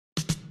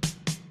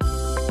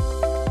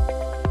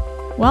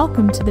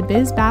Welcome to the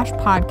Biz Bash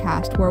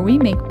podcast, where we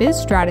make biz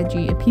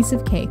strategy a piece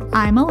of cake.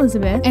 I'm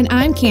Elizabeth. And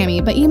I'm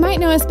Cami, but you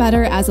might know us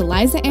better as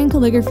Eliza Ann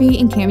Calligraphy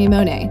and Cami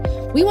Monet.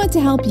 We want to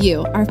help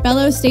you, our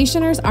fellow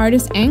stationers,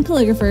 artists, and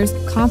calligraphers,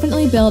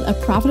 confidently build a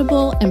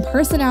profitable and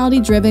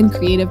personality-driven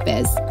creative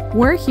biz.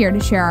 We're here to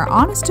share our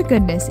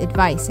honest-to-goodness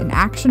advice and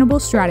actionable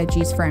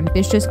strategies for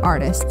ambitious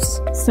artists.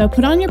 So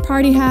put on your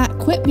party hat,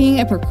 quit being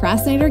a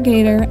procrastinator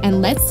gator,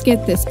 and let's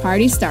get this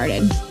party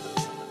started.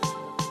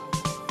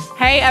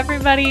 Hey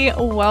everybody,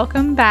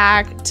 welcome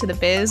back to the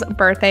Biz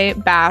Birthday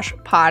Bash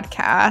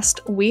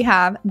podcast. We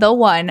have the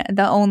one,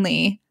 the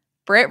only,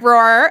 Britt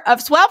Rohr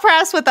of Swell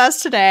Press with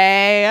us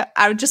today.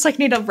 I would just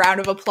need a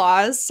round of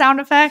applause sound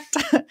effect.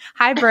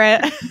 Hi,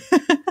 Britt.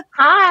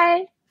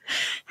 Hi.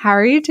 How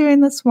are you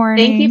doing this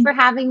morning? Thank you for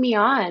having me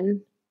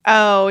on.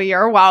 Oh,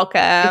 you're welcome.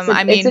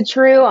 It's a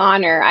true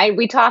honor.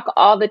 We talk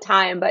all the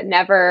time, but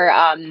never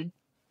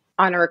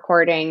on a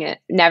recording,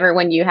 never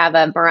when you have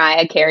a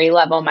Mariah Carey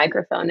level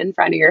microphone in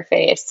front of your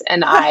face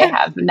and I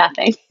have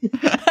nothing.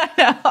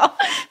 That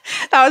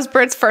was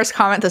Britt's first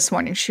comment this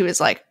morning. She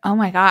was like, oh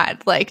my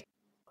God,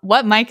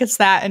 what mic is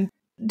that? And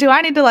do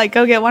I need to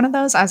go get one of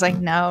those? I was like,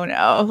 no,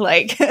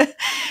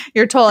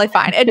 you're totally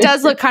fine. It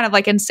does look kind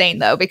of insane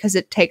though, because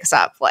it takes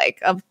up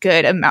a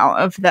good amount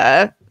of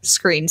the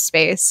screen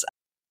space.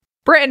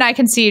 Britt and I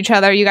can see each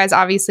other. You guys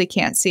obviously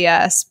can't see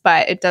us,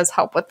 but it does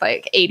help with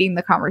aiding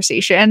the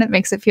conversation. It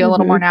makes it feel a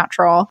little more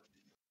natural.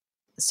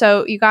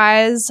 So you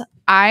guys,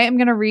 I am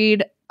going to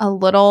read a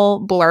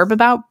little blurb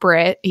about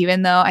Britt,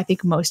 even though I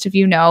think most of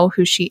you know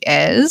who she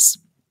is.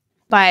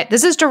 But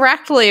this is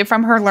directly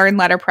from her Learn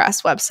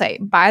Letterpress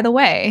website, by the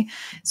way.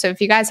 So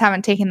if you guys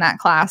haven't taken that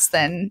class,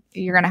 then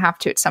you're going to have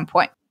to at some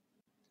point.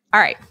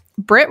 All right.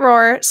 Britt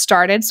Rohr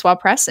started Swell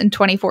Press in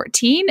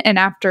 2014, and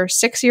after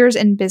 6 years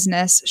in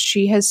business,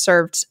 she has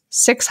served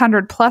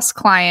 600 plus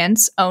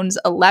clients, owns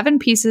 11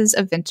 pieces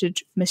of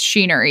vintage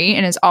machinery,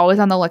 and is always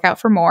on the lookout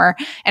for more,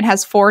 and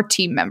has 4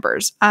 team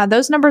members.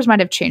 Those numbers might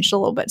have changed a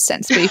little bit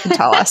since, but you can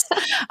tell us.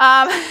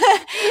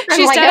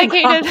 She's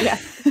dedicated.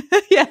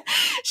 Yeah,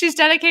 she's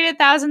dedicated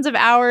thousands of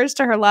hours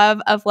to her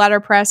love of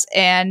letterpress,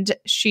 and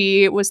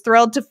she was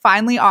thrilled to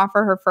finally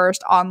offer her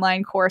first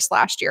online course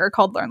last year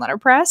called Learn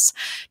Letterpress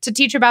to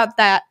teach about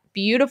that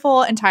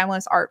beautiful and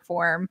timeless art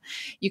form.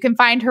 You can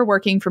find her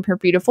working from her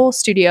beautiful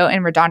studio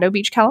in Redondo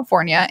Beach,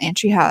 California, and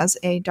she has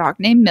a dog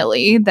named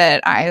Millie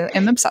that I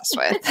am obsessed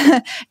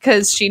with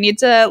because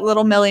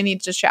little Millie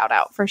needs a shout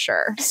out for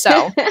sure.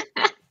 So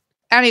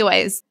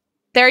anyways,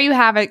 there you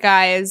have it,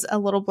 guys. A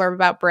little blurb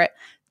about Britt.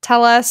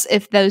 Tell us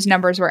if those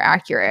numbers were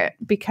accurate,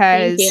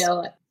 because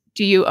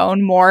do you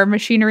own more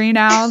machinery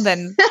now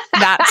than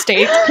that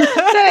state?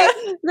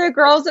 the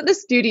girls at the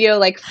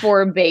studio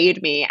forbade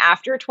me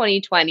after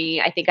 2020.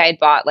 I think I had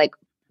bought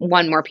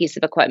one more piece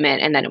of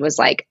equipment, and then it was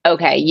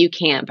okay, you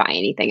can't buy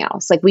anything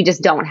else. We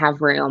just don't have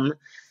room.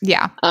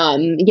 Yeah.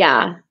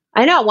 Yeah.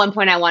 I know at one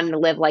point I wanted to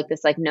live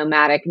this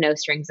nomadic, no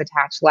strings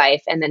attached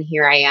life. And then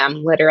here I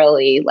am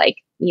literally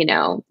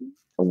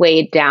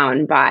weighed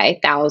down by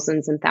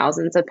thousands and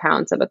thousands of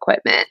pounds of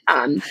equipment.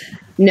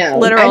 No,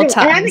 literal tons.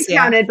 I haven't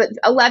counted, but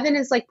 11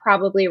 is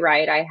probably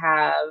right. I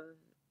have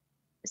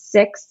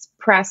 6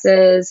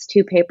 presses,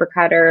 2 paper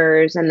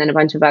cutters, and then a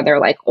bunch of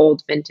other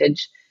old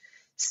vintage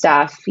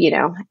stuff,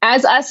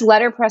 as us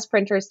letterpress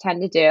printers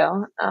tend to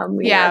do.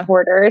 We are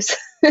hoarders.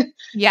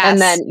 Yes.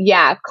 And then,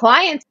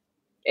 clients,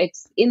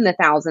 it's in the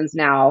thousands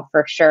now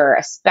for sure,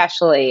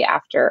 especially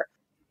after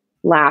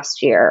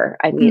last year.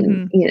 I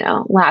mean,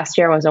 last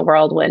year was a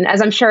whirlwind,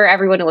 as I'm sure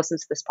everyone who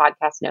listens to this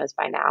podcast knows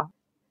by now.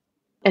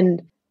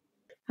 And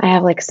I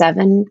have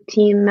 7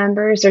 team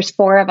members. There's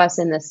 4 of us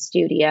in the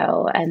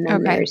studio, and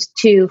then there's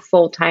 2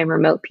 full-time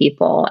remote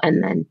people,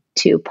 and then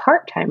 2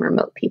 part-time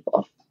remote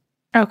people.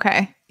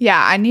 Okay.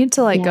 Yeah, I need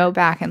to go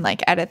back and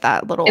edit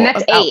that little and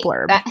that's 8.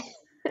 blurb.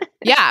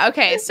 Yeah.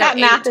 Okay. So that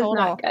math total. Is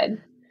not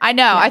good. I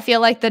know. Yeah. I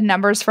feel the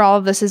numbers for all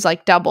of this is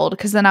doubled,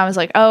 because then I was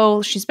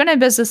oh, she's been in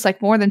business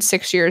more than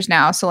 6 years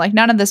now. So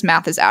none of this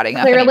math is adding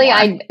up. Clearly,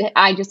 anymore.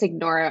 I just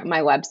ignore my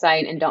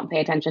website and don't pay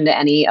attention to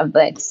any of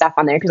the stuff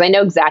on there, because I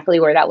know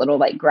exactly where that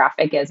little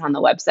graphic is on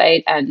the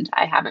website, and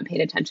I haven't paid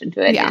attention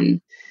to it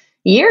in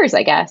years,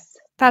 I guess.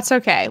 That's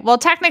okay. Well,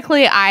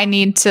 technically, I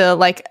need to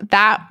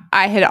that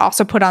I had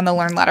also put on the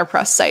Learn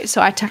Letterpress site.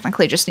 So I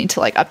technically just need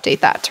to update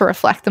that to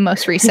reflect the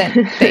most recent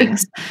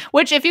things,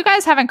 which if you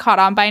guys haven't caught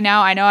on by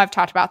now, I know I've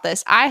talked about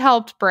this. I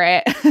helped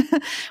Britt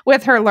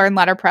with her Learn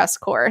Letterpress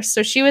course.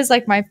 So she was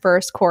my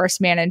first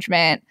course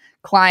management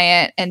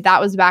client. And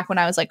that was back when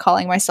I was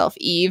calling myself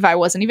Eve. I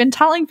wasn't even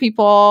telling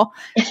people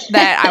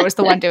that I was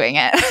the one doing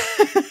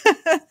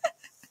it.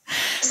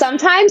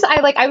 Sometimes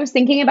I was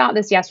thinking about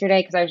this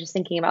yesterday, because I was just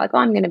thinking about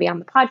I'm going to be on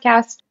the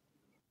podcast.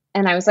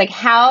 And I was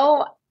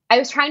I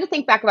was trying to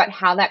think back about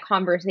how that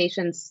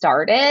conversation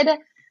started,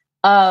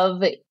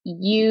 of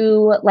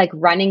you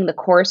running the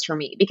course for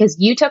me, because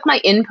you took my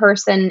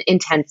in-person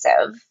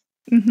intensive.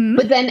 Mm-hmm.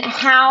 But then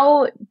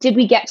how did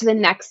we get to the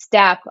next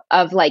step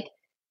of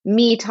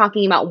me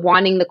talking about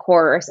wanting the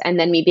course and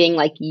then me being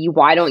like,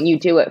 why don't you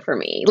do it for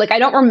me? Like, I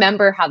don't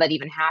remember how that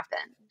even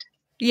happened.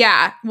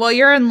 Yeah. Well,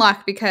 you're in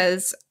luck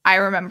because I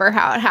remember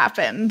how it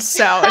happened.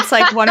 So it's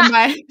like one of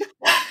my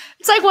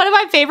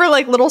favorite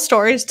like little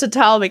stories to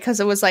tell, because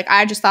it was like,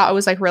 I just thought it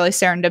was like really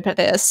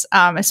serendipitous,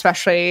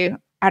 especially,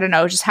 I don't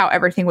know, just how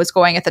everything was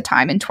going at the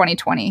time in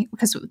 2020,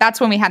 because that's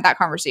when we had that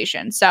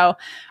conversation. So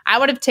I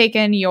would have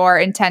taken your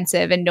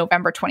intensive in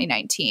November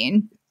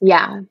 2019.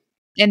 Yeah.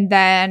 And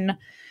then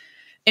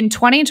in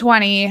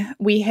 2020,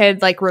 we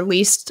had like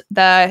released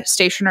the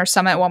Stationer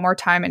Summit one more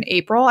time in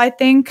April, I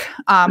think,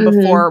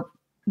 before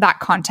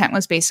that content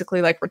was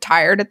basically like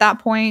retired at that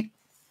point.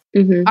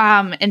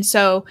 And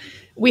so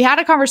we had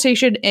a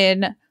conversation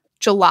in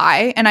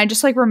July, and I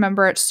just like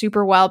remember it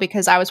super well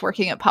because I was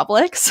working at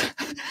Publix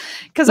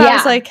because I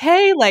was like,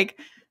 hey, like,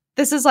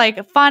 this is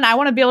like fun. I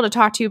want to be able to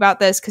talk to you about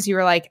this, because you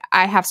were like,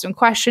 I have some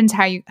questions.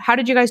 How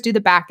did you guys do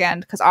the back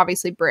end? Because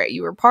obviously, Britt,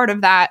 you were part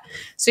of that.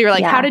 So you're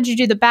like, how did you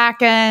do the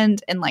back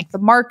end and like the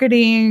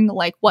marketing?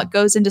 Like, what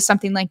goes into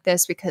something like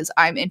this? Because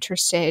I'm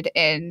interested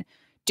in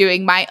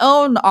doing my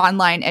own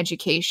online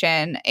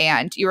education.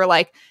 And you were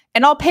like,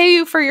 and I'll pay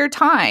you for your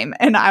time.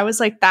 And I was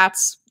like,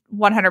 that's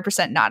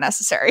 100% not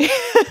necessary.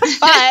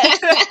 But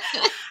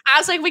I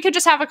was like, we could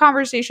just have a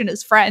conversation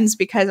as friends,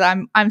 because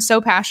I'm so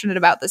passionate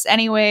about this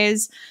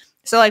anyways.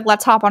 So like,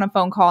 let's hop on a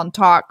phone call and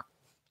talk.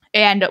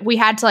 And we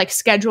had to like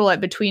schedule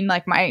it between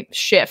like my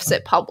shifts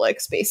at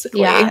Publix,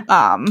 basically.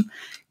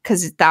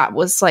 Because that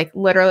was like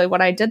literally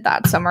what I did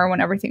that summer when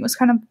everything was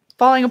kind of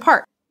falling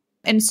apart.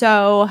 And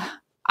so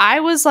I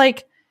was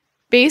like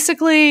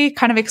basically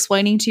kind of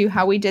explaining to you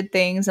how we did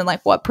things and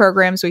like what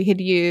programs we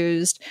had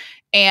used.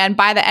 And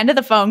by the end of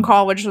the phone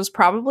call, which was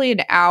probably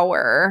an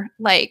hour,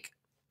 like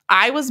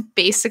I was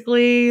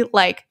basically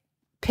like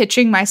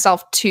pitching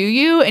myself to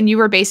you, and you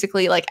were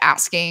basically like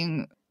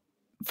asking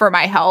for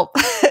my help.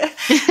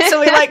 So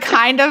we like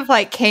kind of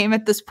like came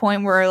at this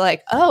point where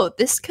like, oh,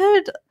 this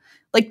could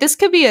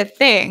be a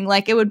thing.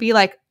 Like it would be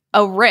like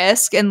a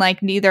risk, and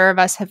like neither of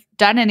us have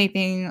done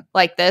anything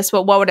like this,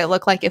 but what would it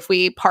look like if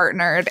we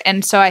partnered?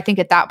 And so I think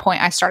at that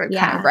point I started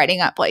kind of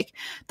writing up like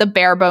the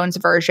bare bones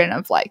version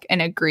of like an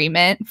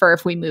agreement for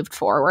if we moved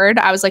forward.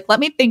 I was like, let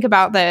me think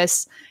about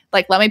this.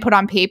 Like, let me put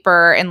on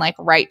paper and like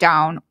write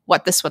down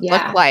what this would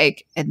look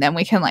like, and then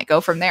we can like go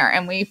from there.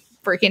 And we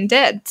freaking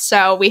did.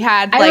 So we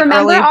had like, I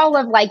remember all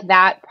of like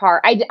that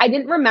part. I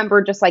didn't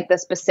remember just like the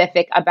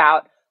specific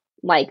about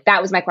like,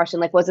 that was my question.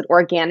 Like, was it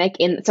organic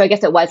so I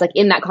guess it was like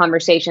in that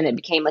conversation, it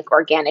became like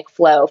organic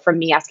flow from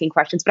me asking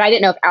questions, but I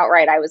didn't know if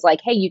outright I was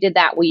like, hey, you did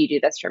that. Will you do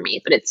this for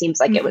me? But it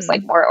seems like it was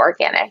like more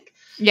organic.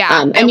 Yeah.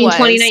 I mean,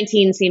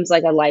 2019 seems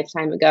like a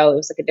lifetime ago. It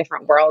was like a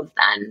different world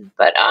then,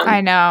 but I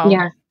know.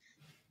 Yeah.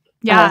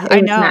 Yeah,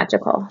 it was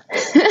magical.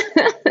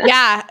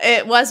 Yeah,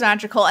 it was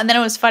magical. And then it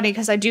was funny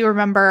because I do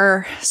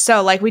remember,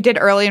 so like we did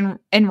early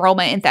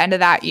enrollment at the end of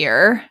that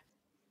year,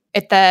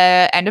 at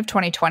the end of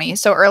 2020.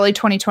 So early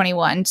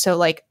 2021. So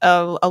like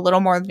a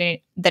little more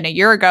than a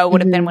year ago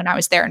would have been when I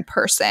was there in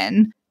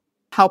person,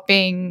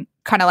 helping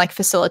kind of like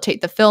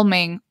facilitate the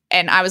filming.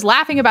 And I was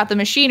laughing about the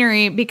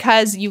machinery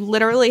because you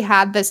literally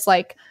had this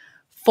like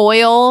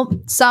foil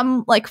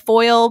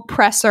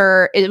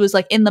presser. It was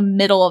like in the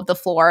middle of the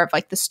floor of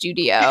like the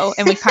studio,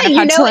 and we kind of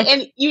had to like,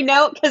 and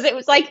because it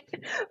was like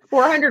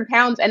 400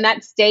 pounds, and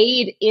that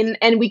stayed in,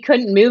 and we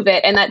couldn't move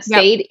it, and that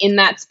stayed in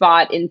that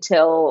spot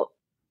until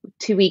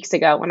 2 weeks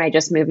ago when I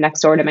just moved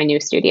next door to my new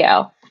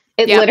studio.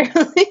 It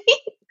literally.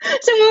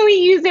 So when we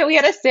used it, we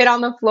had to sit on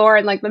the floor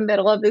in like the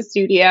middle of the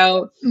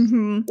studio.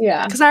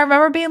 Yeah. Because I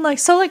remember being like,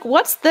 so like,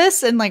 what's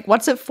this? And like,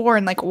 what's it for?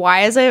 And like,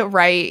 why is it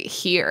right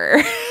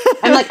here?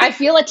 I'm like, I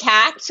feel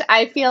attacked.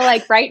 I feel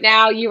like right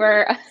now you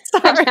are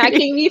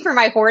attacking me for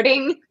my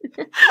hoarding,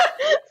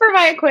 for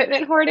my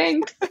equipment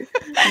hoarding.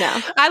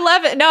 No. I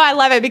love it. No, I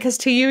love it because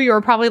to you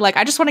were probably like,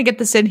 I just want to get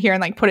this in here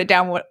and like put it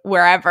down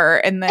wherever.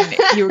 And then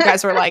you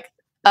guys were like,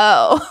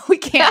 oh, we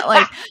can't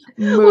like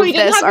move we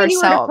didn't this have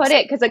ourselves. Anywhere to put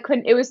it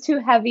because it was too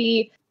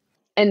heavy.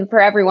 And for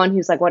everyone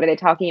who's like, what are they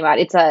talking about?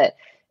 It's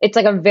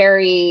like a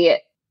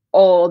very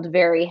old,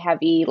 very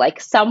heavy, like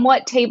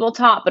somewhat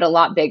tabletop, but a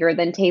lot bigger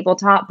than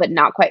tabletop, but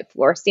not quite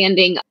floor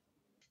standing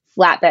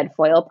flatbed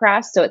foil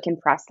press. So it can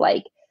press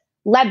like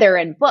leather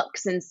and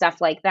books and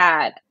stuff like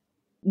that.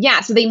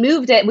 Yeah. So they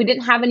moved it. We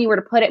didn't have anywhere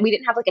to put it. We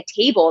didn't have like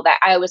a table that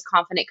I was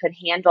confident could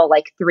handle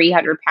like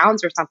 300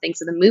 pounds or something.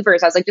 So the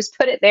movers, I was like, just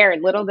put it there.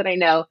 And little did I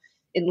know,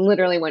 it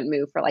literally wouldn't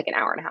move for like an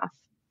hour and a half.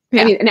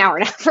 Yeah. I mean, an hour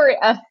and a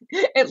half.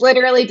 It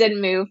literally didn't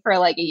move for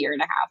like a year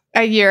and a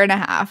half. A year and a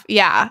half.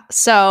 Yeah.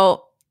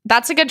 So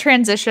that's a good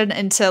transition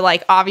into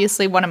like,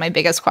 obviously one of my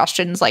biggest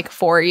questions like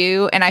for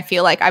you. And I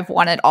feel like I've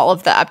wanted all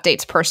of the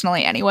updates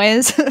personally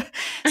anyways.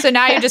 So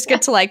now you just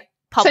get to like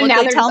publicly so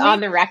now they're tell just me. On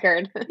the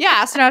record.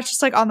 Yeah. So now it's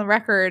just like on the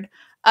record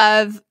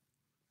of,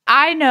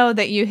 I know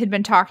that you had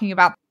been talking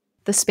about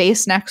the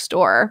space next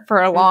door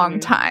for a long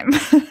time.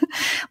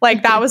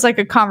 Like that was like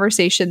a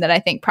conversation that I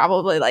think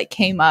probably like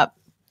came up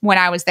when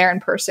I was there in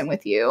person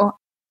with you.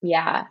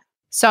 Yeah.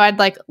 So I'd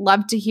like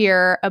love to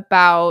hear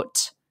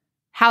about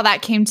how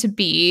that came to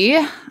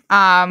be,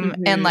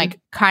 and like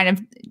kind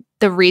of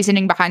the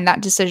reasoning behind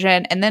that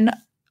decision, and then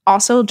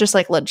also just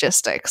like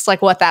logistics,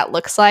 like what that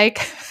looks like.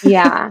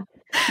 Yeah.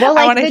 Well,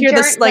 like I want to hear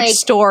this like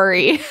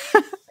story.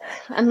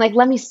 I'm like,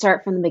 let me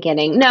start from the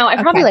beginning. No,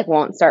 I probably like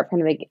won't start from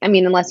the beginning. I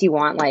mean, unless you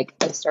want, like,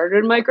 I started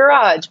in my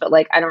garage, but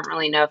like, I don't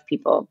really know if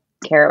people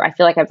care. I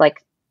feel like I've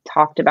like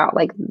talked about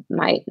like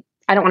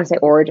I don't want to say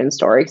origin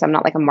story because I'm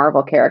not like a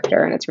Marvel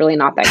character and it's really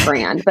not that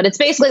grand, but it's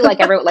basically like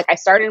I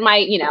started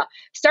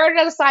started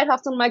as a side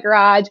hustle in my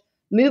garage,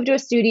 moved to a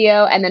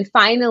studio. And then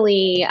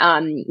finally,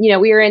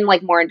 we were in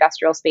like more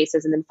industrial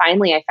spaces. And then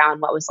finally I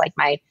found what was like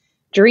my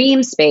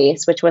dream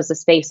space, which was the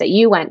space that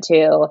you went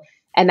to.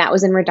 And that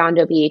was in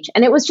Redondo Beach.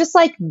 And it was just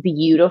like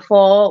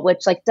beautiful,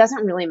 which like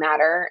doesn't really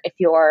matter if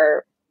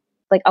you're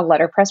like a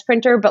letterpress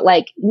printer, but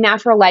like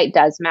natural light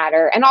does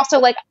matter. And also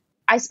like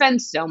I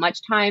spend so much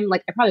time,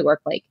 like I probably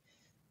work like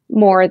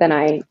more than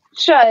I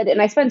should.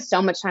 And I spend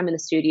so much time in the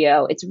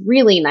studio. It's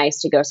really nice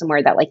to go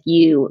somewhere that like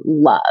you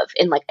love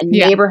in like a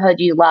neighborhood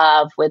you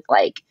love with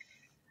like,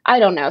 I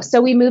don't know.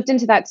 So we moved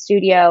into that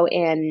studio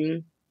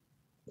in,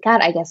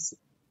 God, I guess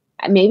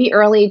maybe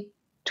early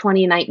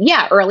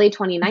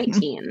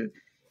 2019.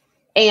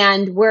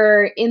 And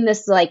we're in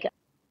this like,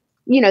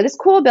 this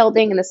cool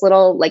building in this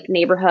little like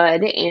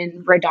neighborhood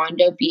in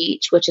Redondo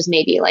Beach, which is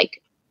maybe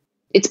like,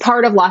 it's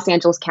part of Los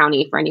Angeles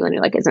County for anyone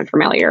who like isn't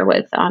familiar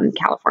with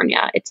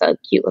California. It's a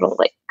cute little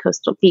like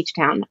coastal beach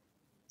town.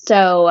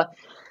 So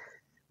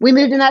we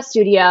moved in that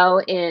studio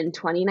in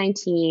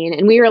 2019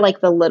 and we were like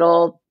the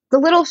little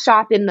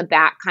shop in the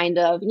back kind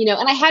of,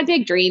 and I had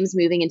big dreams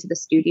moving into the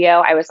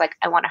studio. I was like,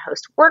 I want to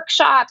host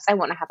workshops. I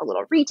want to have a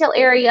little retail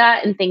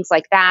area and things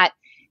like that.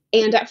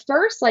 And at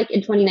first, like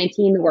in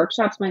 2019, the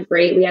workshops went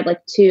great. We had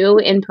like 2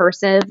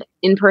 in-person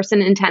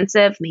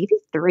intensive, maybe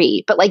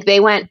 3, but like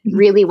they went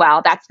really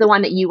well. That's the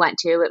one that you went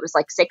to. It was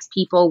like 6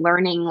 people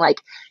learning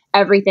like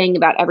everything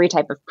about every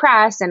type of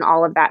press and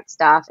all of that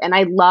stuff. And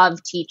I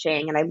love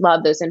teaching and I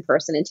love those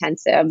in-person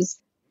intensives.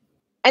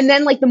 And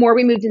then like the more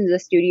we moved into the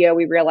studio,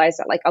 we realized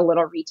that like a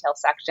little retail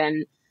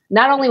section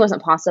not only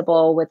wasn't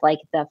possible with like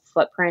the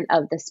footprint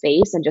of the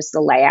space and just the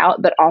layout,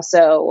 but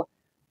also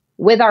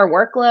with our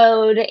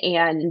workload.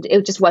 And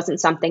it just wasn't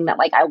something that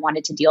like I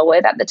wanted to deal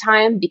with at the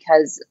time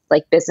because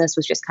like business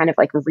was just kind of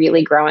like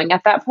really growing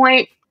at that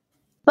point.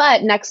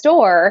 But next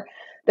door,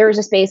 there was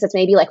a space that's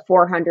maybe like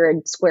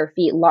 400 square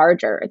feet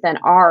larger than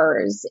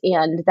ours.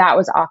 And that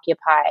was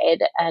occupied.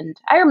 And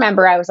I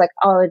remember I was like,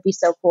 oh, it'd be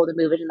so cool to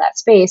move into that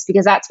space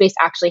because that space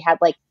actually had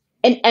like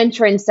an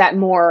entrance that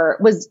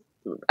was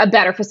a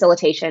better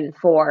facilitation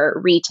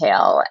for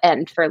retail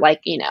and for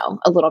like,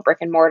 a little brick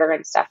and mortar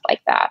and stuff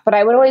like that. But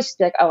I would always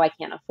be like, oh, I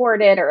can't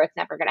afford it or it's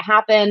never going to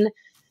happen.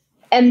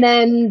 And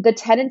then the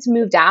tenants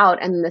moved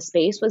out and the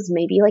space was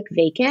maybe like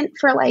vacant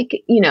for like,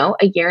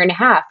 a year and a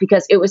half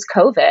because it was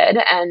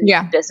COVID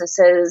and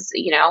businesses,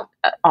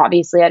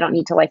 obviously I don't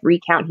need to like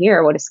recount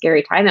here what a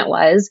scary time it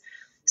was.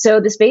 So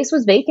the space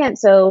was vacant.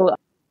 So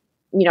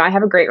I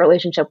have a great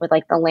relationship with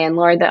like the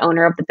landlord, the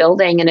owner of the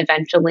building. And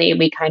eventually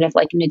we kind of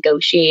like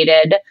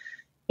negotiated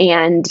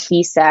and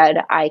he said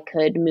I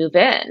could move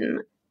in,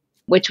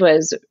 which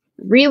was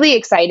really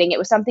exciting. It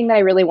was something that I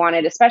really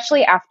wanted,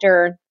 especially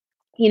after,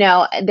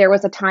 there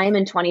was a time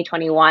in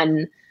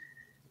 2021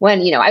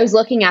 when, I was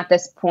looking at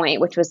this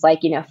point, which was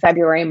like,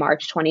 February,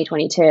 March,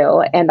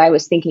 2022. And I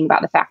was thinking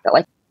about the fact that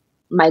like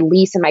my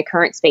lease in my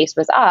current space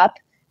was up.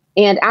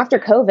 And after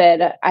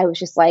COVID, I was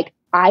just like,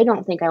 I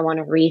don't think I want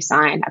to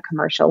re-sign a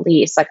commercial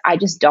lease. Like, I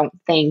just don't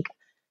think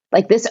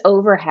like this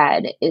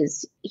overhead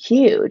is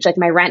huge. Like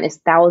my rent is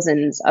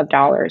thousands of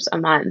dollars a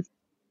month.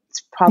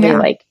 It's probably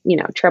like,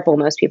 triple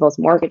most people's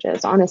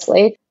mortgages,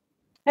 honestly.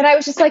 And I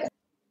was just like,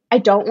 I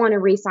don't want to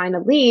re-sign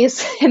a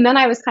lease. And then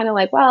I was kind of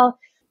like, well,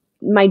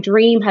 my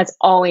dream has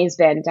always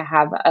been to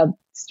have a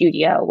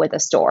studio with a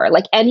store.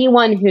 Like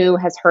anyone who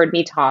has heard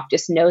me talk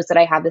just knows that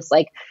I have this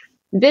like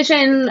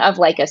vision of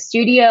like a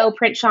studio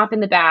print shop in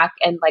the back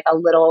and like a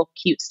little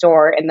cute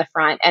store in the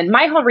front. And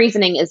my whole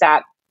reasoning is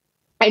that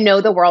I know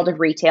the world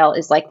of retail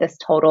is like this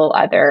total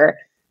other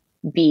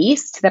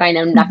beast that I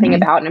know nothing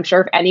about. And I'm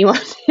sure if anyone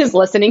is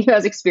listening who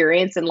has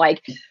experience in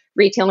like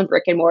retail and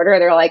brick and mortar,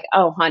 they're like,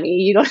 oh, honey,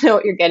 you don't know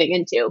what you're getting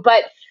into.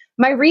 But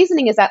my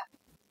reasoning is that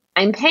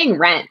I'm paying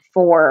rent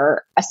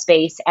for a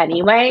space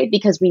anyway,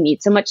 because we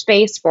need so much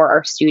space for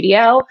our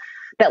studio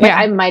that like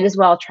I might as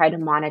well try to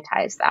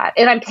monetize that.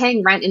 And I'm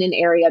paying rent in an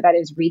area that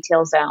is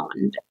retail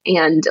zoned.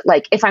 And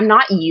like, if I'm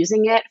not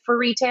using it for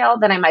retail,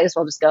 then I might as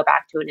well just go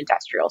back to an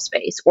industrial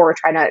space or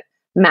try to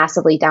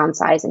massively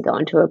downsize and go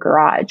into a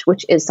garage,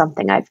 which is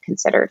something I've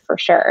considered for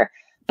sure.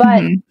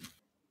 But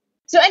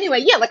so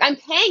anyway, like I'm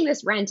paying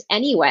this rent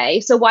anyway.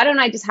 So why don't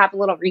I just have a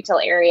little retail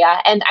area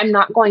and I'm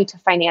not going to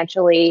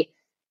financially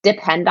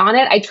depend on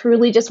it. I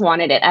truly just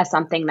wanted it as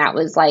something that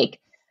was like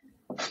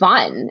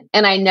fun.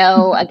 And I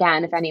know,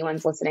 again, if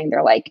anyone's listening,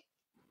 they're like,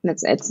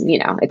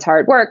 it's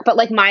hard work. But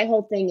like my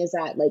whole thing is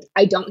that like,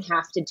 I don't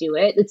have to do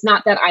it. It's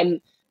not that I'm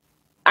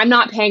I'm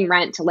not paying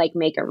rent to like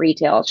make a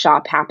retail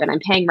shop happen. I'm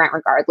paying rent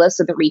regardless.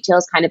 So the retail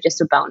is kind of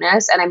just a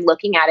bonus. And I'm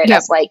looking at it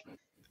as like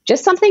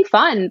just something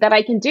fun that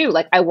I can do.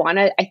 Like I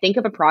think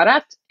of a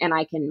product and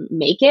I can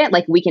make it.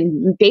 Like we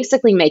can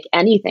basically make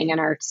anything in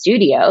our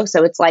studio.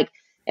 So it's like,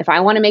 if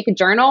I want to make a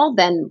journal,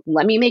 then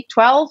let me make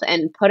 12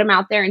 and put them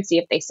out there and see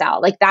if they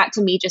sell. Like that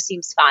to me just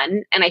seems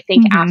fun. And I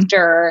think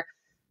after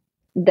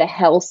the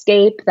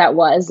hellscape that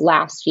was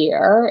last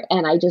year,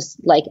 and I just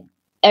like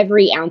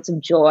every ounce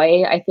of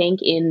joy, I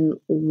think, in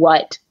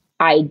what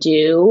I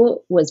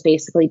do was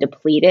basically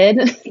depleted.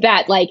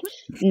 That like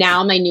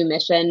now my new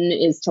mission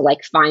is to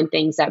like find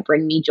things that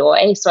bring me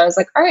joy. So I was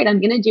like, all right, I'm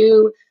going to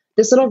do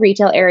this little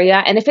retail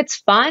area. And if it's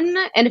fun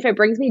and if it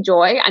brings me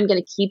joy, I'm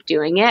going to keep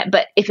doing it.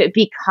 But if it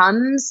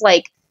becomes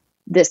like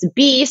this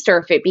beast, or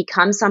if it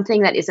becomes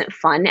something that isn't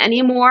fun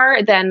anymore,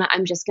 then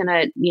I'm just going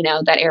to,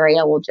 that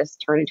area will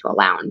just turn into a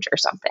lounge or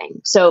something.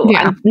 So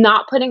I'm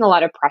not putting a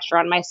lot of pressure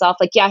on myself.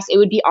 Like, yes, it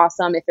would be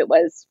awesome if it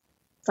was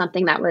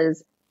something that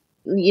was,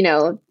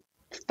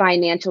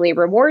 financially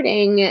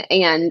rewarding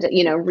and,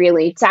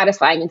 really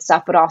satisfying and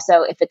stuff. But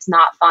also if it's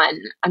not fun,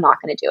 I'm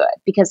not going to do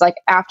it, because like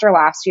after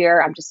last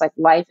year, I'm just like,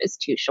 life is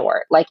too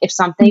short. Like if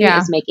something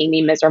is making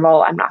me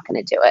miserable, I'm not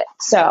going to do it.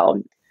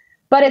 So,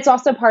 but it's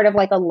also part of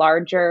like a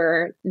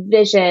larger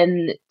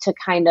vision to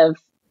kind of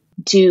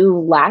do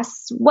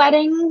less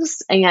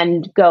weddings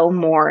and go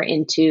more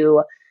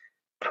into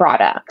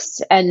products.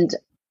 And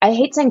I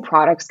hate saying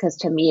products because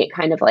to me, it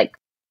kind of like,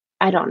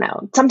 I don't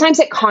know, sometimes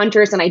it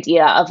conjures an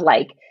idea of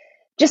like,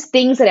 just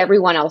things that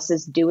everyone else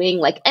is doing,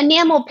 like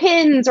enamel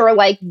pins or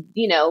like,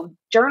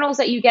 journals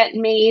that you get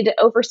made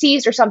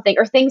overseas or something,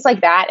 or things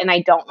like that. And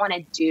I don't want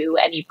to do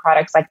any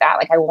products like that.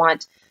 Like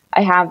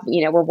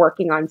we're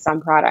working on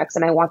some products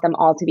and I want them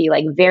all to be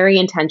like very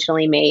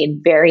intentionally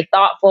made, very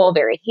thoughtful,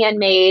 very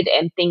handmade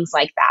and things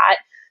like that.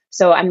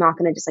 So I'm not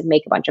going to just like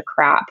make a bunch of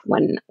crap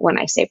when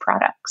I say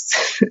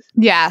products.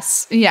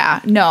 Yes.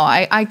 Yeah. No,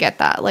 I get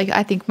that. Like,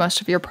 I think most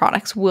of your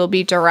products will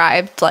be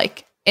derived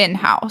like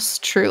in-house,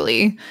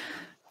 truly.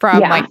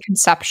 From like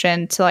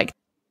conception to like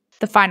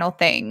the final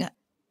thing.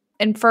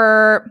 And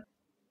for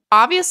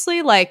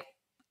obviously, like,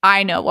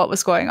 I know what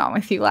was going on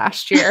with you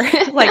last year,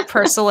 like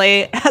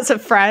personally as a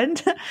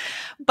friend,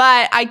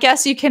 but I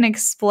guess you can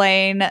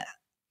explain.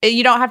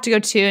 You don't have to go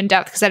too in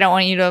depth because I don't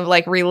want you to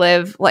like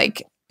relive,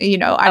 like, I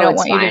don't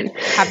want you to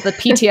have the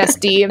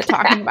PTSD of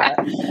talking about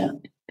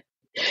it.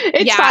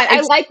 It's fine.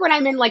 I like when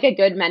I'm in like a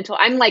good mental,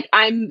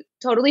 I'm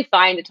totally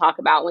fine to talk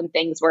about when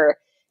things were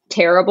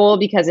terrible,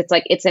 because it's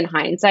like it's in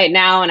hindsight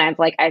now and I've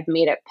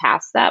made it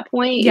past that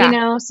point,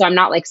 so I'm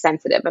not like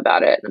sensitive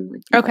about it. I'm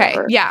like, okay,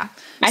 yeah,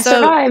 I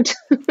survived.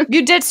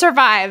 You did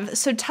survive.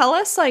 So tell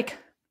us like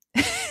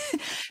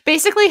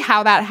basically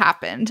how that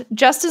happened,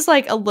 just as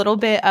like a little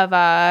bit of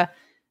a,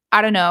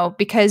 I don't know,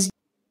 because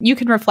you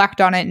can reflect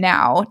on it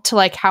now to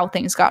like how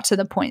things got to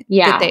the point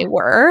that they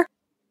were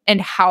and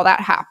how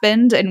that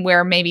happened, and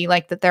where maybe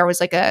like that there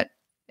was like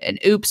an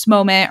oops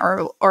moment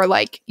or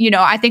like,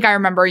 I think I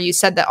remember you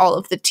said that all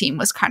of the team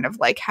was kind of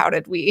like, how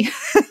did we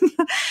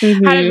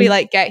how did we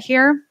like get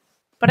here?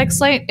 But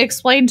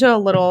explain to a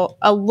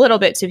little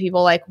bit to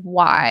people like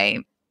why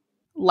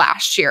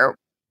last year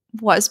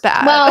was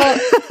bad. Well,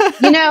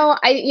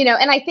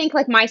 and I think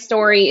like my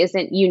story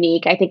isn't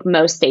unique. I think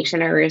most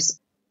stationers,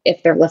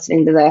 if they're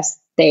listening to this,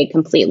 they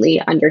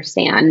completely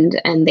understand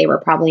and they were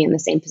probably in the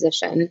same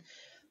position.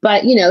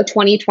 But,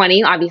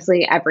 2020,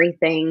 obviously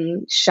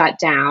everything shut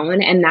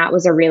down, and that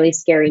was a really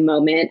scary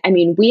moment. I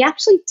mean, we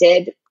actually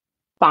did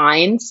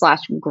fine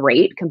 /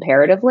 great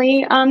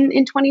comparatively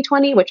in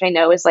 2020, which I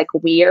know is like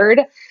weird,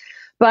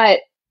 but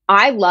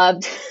I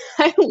loved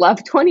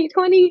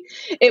 2020.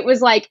 It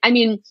was like, I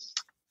mean,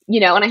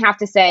 and I have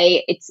to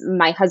say, it's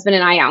my husband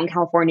and I out in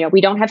California.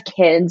 We don't have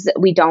kids.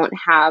 We don't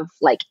have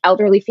like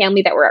elderly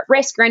family that were at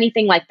risk or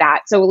anything like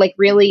that. So like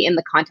really in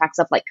the context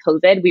of like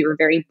COVID, we were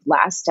very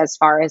blessed as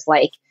far as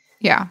like,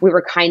 we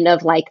were kind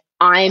of like,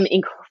 I'm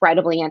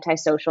incredibly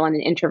antisocial and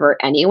an introvert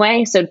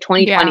anyway. So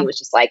 2020 was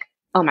just like,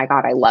 oh my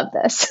God, I love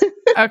this.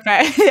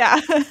 Okay. Yeah.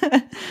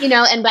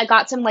 And I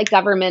got some like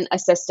government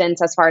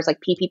assistance as far as like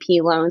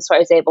PPP loans. So I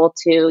was able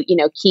to,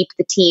 keep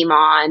the team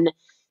on,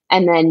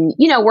 and then,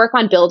 work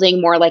on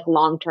building more like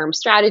long-term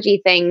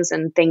strategy things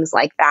and things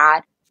like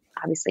that.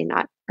 Obviously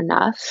not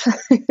enough.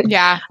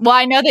 Yeah. Well,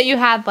 I know that you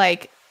had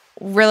like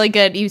really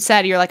good, you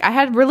said you're like, I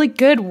had really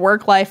good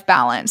work-life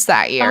balance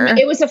that year.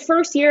 It was the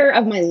first year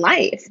of my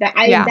life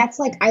that's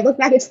like, I look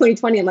back at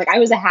 2020 and like, I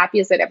was the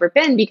happiest I'd ever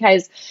been,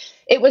 because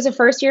it was the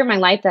first year of my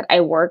life that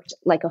I worked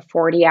like a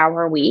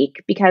 40-hour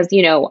week, because,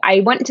 I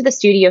went into the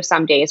studio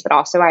some days, but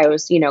also I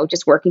was,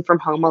 just working from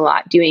home a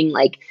lot, doing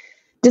like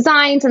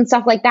designs and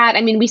stuff like that.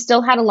 I mean, we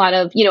still had a lot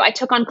of, I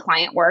took on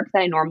client work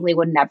that I normally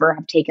would never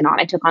have taken on.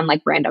 I took on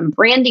like random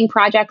branding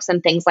projects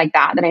and things like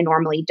that I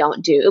normally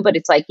don't do. But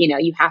it's like,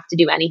 you have to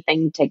do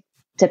anything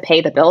to to pay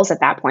the bills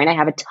at that point. I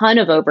have a ton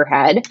of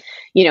overhead.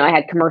 I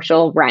had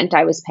commercial rent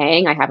I was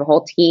paying. I have a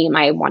whole team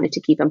I wanted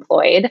to keep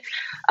employed.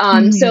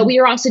 So we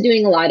were also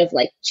doing a lot of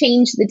like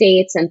change the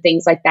dates and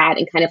things like that,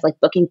 and kind of like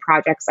booking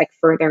projects like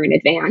further in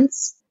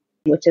advance,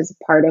 which is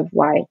part of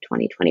why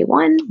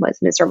 2021 was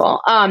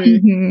miserable.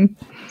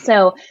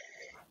 So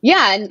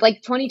yeah, and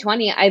like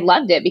 2020, I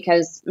loved it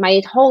because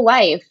my whole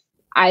life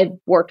I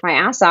worked my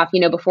ass off.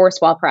 Before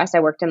Swell Press, I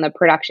worked in the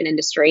production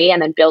industry,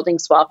 and then building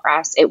Swell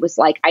Press, it was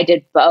like I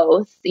did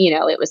both.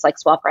 It was like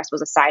Swell Press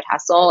was a side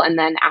hustle. And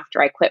then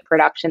after I quit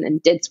production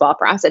and did Swell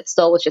Press, it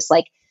still was just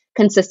like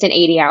consistent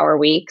 80-hour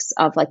weeks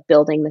of like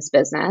building this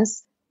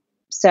business.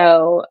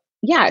 So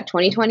yeah,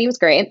 2020 was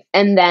great.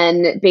 And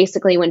then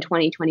basically when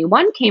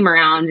 2021 came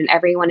around and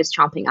everyone is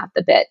chomping at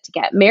the bit to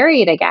get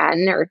married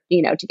again, or,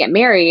 to get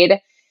married,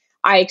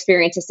 I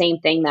experienced the same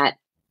thing that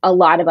a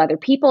lot of other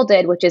people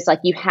did, which is like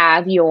you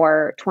have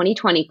your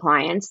 2020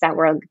 clients that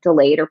were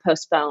delayed or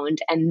postponed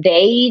and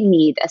they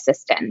need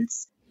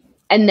assistance.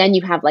 And then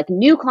you have like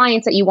new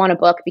clients that you want to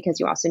book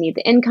because you also need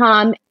the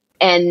income.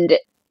 And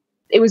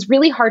it was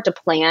really hard to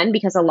plan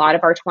because a lot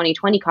of our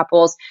 2020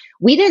 couples,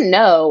 we didn't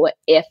know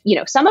if,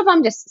 some of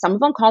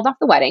them called off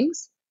the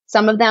weddings.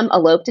 Some of them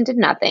eloped and did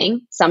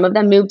nothing. Some of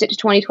them moved it to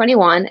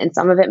 2021 and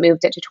some of it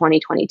moved it to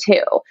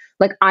 2022.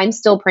 Like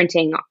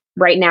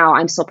right now,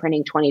 I'm still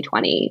printing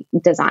 2020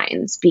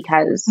 designs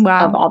because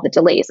of all the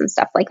delays and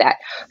stuff like that.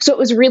 So it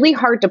was really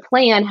hard to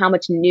plan how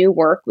much new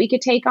work we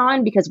could take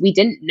on because we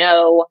didn't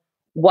know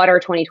what our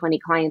 2020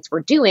 clients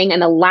were doing.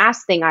 And the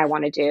last thing I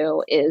want to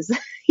do is,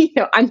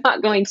 I'm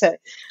not going to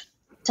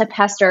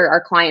pester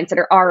our clients that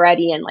are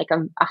already in like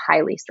a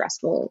highly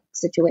stressful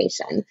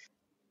situation.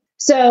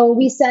 So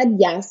we said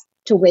yes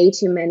to way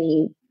too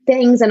many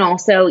things. And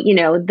also,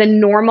 the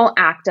normal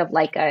act of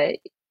like a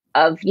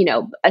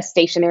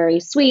stationary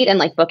suite and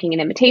like booking an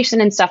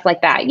invitation and stuff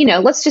like that.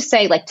 Let's just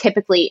say like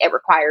typically it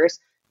requires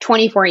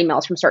 24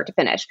 emails from start to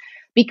finish.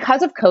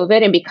 Because of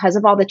COVID and because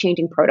of all the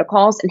changing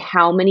protocols and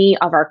how many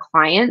of our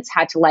clients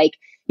had to like,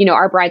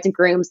 our brides and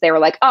grooms, they were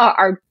like, oh,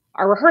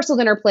 our rehearsal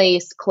dinner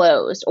place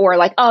closed, or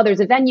like, oh,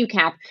 there's a venue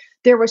cap.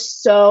 There was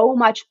so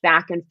much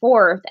back and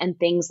forth and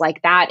things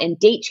like that and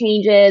date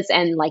changes.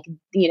 And like,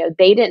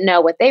 they didn't know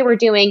what they were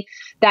doing,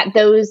 that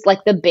those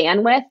like the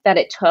bandwidth that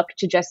it took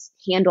to just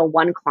handle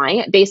one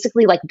client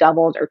basically like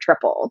doubled or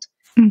tripled.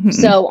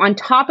 So on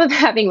top of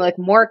having like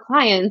more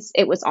clients,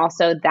 it was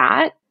also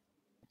that.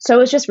 So it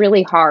was just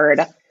really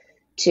hard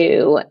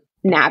to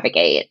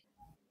navigate,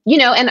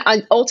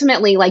 and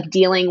ultimately like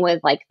dealing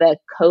with like the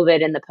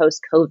COVID and the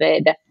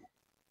post-COVID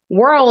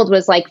world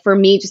was like, for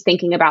me, just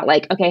thinking about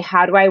like, okay,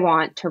 how do I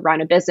want to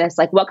run a business?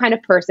 Like, what kind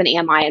of person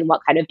am I and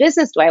what kind of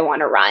business do I want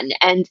to run?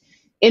 And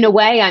in a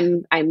way,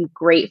 I'm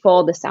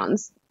grateful. This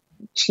sounds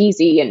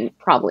cheesy and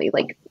probably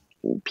like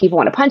people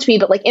want to punch me,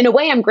 but like in a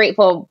way, I'm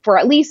grateful for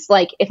at least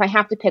like if I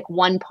have to pick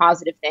one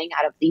positive thing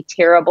out of the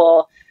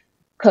terrible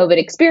COVID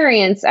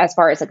experience as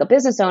far as like a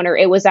business owner,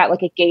 it was that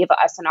like it gave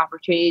us an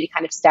opportunity to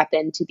kind of step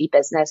into the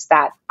business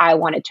that I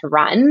wanted to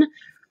run,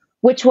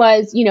 which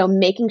was,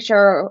 making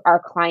sure our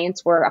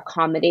clients were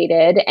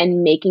accommodated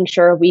and making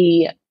sure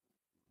we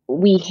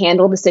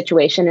handled the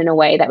situation in a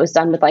way that was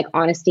done with like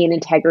honesty and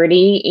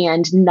integrity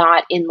and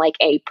not in like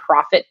a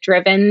profit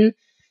driven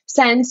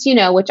sense,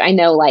 which I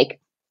know like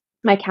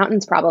my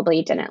accountants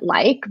probably didn't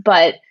like,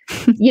 but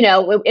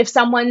if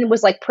someone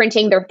was like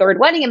printing their third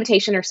wedding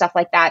invitation or stuff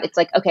like that, it's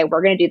like, okay,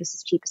 we're going to do this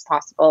as cheap as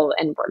possible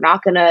and we're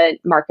not going to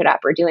mark it up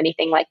or do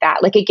anything like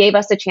that. Like it gave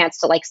us a chance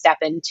to like step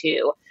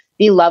into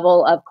the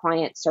level of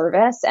client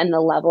service and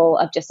the level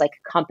of just like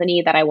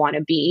company that I want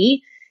to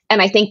be.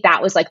 And I think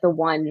that was like the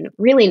one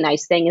really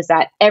nice thing is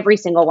that every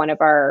single one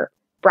of our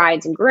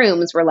brides and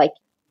grooms were like,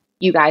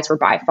 you guys were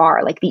by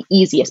far like the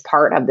easiest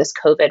part of this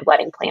COVID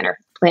wedding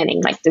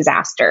planning like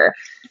disaster.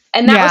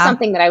 And that was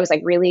something that I was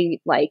like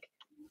really like,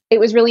 it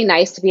was really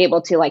nice to be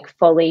able to like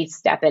fully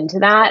step into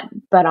that.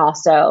 But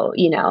also,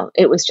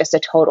 it was just a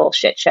total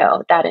shit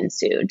show that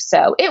ensued.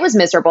 So it was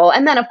miserable.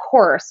 And then of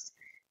course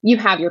you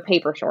have your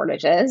paper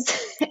shortages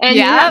and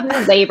you have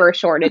your labor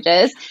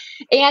shortages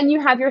and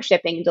you have your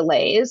shipping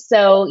delays.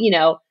 So,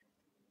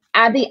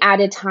 add the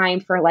added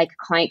time for like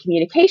client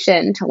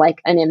communication to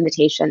like an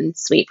invitation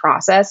suite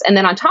process. And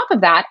then on top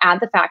of that, add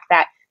the fact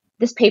that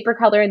this paper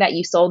color that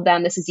you sold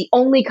them, this is the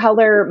only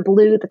color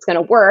blue that's going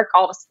to work.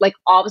 All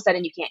of a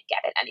sudden you can't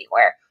get it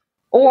anywhere,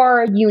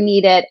 or you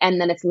need it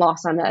and then it's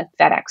lost on a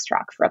FedEx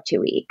truck for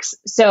 2 weeks.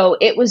 So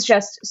it was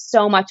just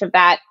so much of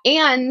that.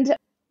 And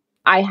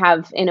I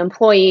have an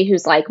employee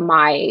who's like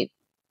my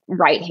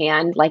right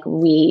hand. Like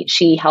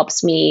she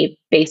helps me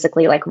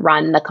basically like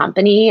run the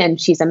company and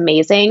she's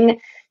amazing.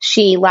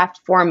 She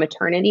left for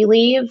maternity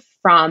leave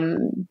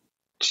from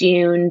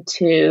June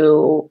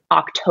to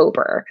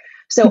October.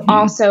 So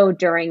also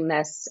during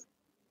this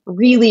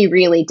really,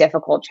 really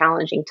difficult,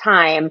 challenging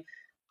time,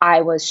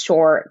 I was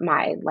short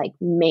my like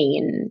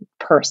main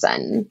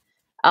person.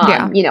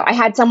 I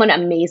had someone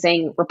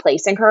amazing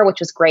replacing her,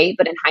 which was great.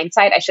 But in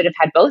hindsight, I should have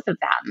had both of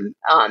them.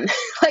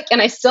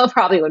 And I still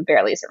probably would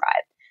barely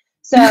survive.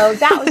 So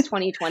that was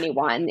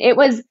 2021. It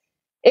was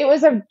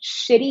a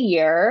shitty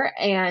year.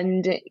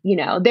 And,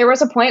 there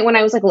was a point when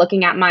I was like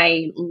looking at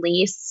my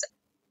lease,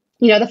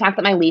 the fact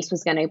that my lease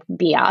was going to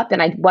be up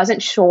and I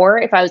wasn't sure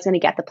if I was going to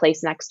get the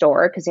place next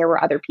door because there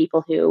were other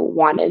people who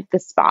wanted the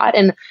spot.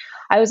 And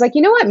I was like,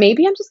 you know what,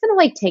 maybe I'm just going to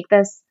like take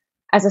this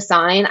as a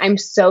sign. I'm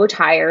so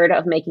tired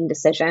of making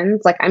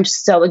decisions. Like I'm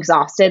so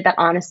exhausted that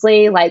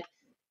honestly, like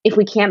if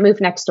we can't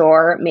move next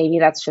door, maybe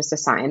that's just a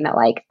sign that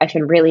like I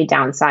should really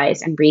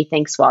downsize and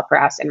rethink Swell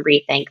Press and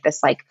rethink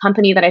this like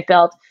company that I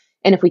built.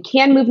 And if we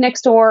can move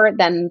next door,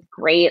 then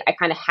great. I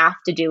kind of have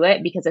to do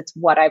it because it's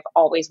what I've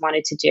always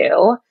wanted to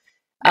do.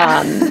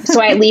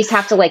 So I at least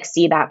have to like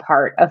see that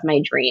part of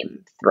my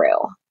dream through.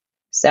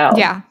 So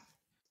yeah.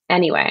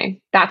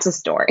 Anyway, that's a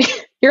story.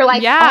 You're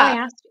like,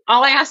 yeah.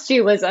 All I asked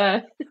you was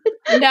no,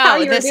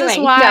 this is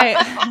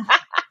why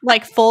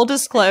like full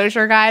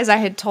disclosure, guys, I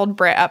had told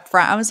Britt up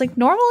front, I was like,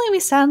 normally we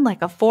send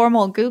like a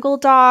formal Google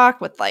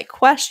Doc with like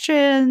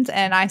questions.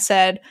 And I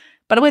said,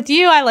 but with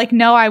you, I like,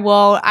 no, I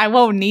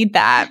won't need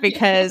that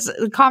because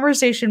the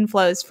conversation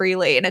flows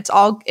freely and it's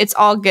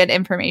all good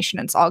information.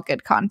 It's all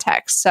good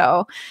context.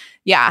 So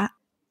yeah,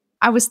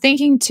 I was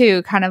thinking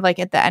too, kind of like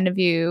at the end of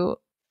you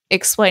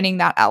explaining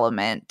that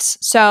element.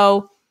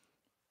 So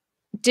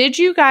did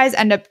you guys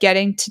end up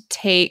getting to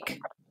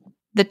take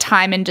the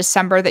time in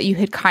December that you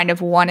had kind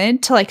of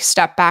wanted to like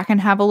step back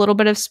and have a little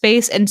bit of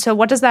space? And so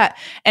what does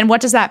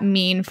that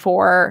mean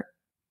for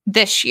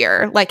this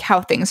year? Like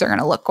how things are going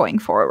to look going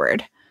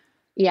forward?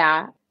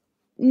 Yeah.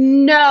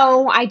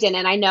 No, I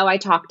didn't. I know I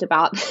talked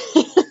about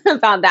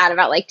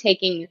about like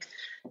taking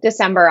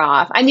December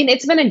off. I mean,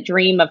 it's been a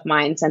dream of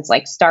mine since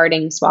like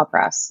starting Swell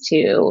Press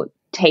to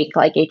take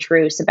like a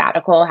true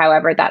sabbatical.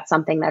 However, that's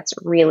something that's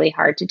really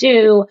hard to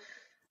do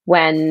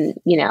when,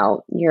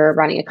 you're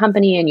running a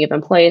company and you have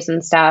employees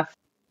and stuff.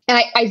 And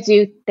I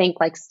do think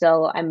like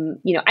still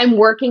I'm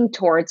working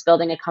towards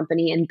building a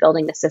company and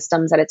building the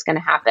systems that it's going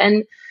to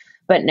happen.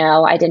 But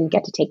no, I didn't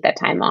get to take that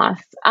time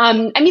off.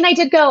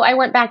 I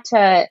went back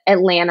to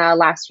Atlanta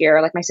last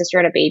year. Like my sister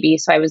had a baby.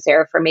 So I was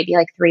there for maybe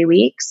like 3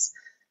 weeks,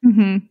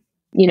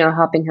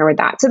 helping her with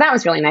that. So that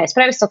was really nice.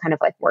 But I was still kind of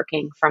like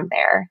working from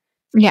there.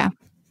 Yeah.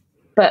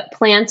 But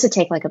plans to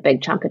take like a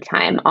big chunk of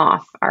time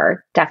off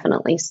are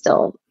definitely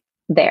still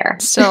there.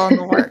 Still in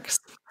the works.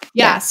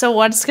 Yeah. So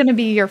what's going to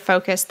be your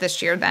focus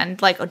this year then?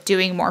 Like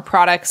doing more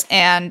products,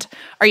 and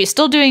are you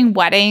still doing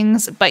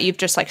weddings, but you've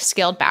just like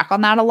scaled back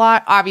on that a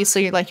lot?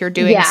 Obviously, like you're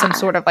doing some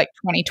sort of like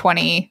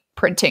 2020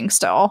 printing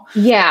still.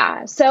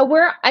 Yeah. So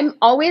I'm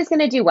always going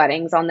to do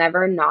weddings. I'll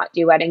never not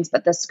do weddings,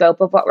 but the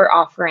scope of what we're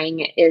offering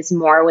is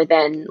more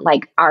within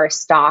like our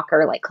stock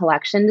or like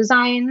collection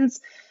designs.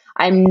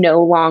 I'm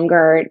no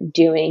longer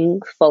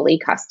doing fully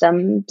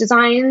custom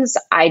designs.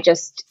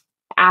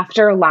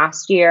 After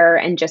last year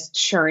and just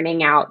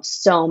churning out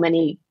so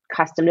many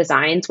custom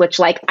designs, which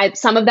like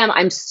some of them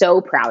I'm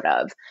so proud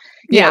of.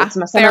 They're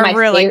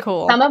really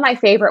cool. Some of my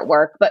favorite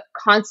work, but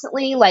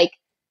constantly like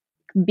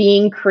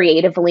being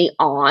creatively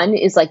on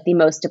is like the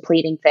most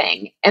depleting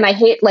thing. And I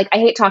hate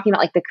talking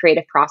about like the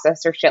creative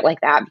process or shit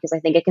like that because I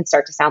think it can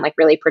start to sound like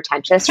really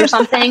pretentious or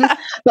something.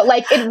 But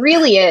like it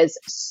really is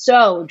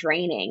so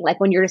draining.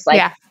 Like when you're just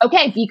like,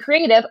 okay, be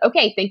creative.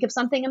 Okay, think of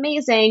something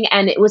amazing.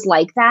 And it was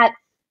like that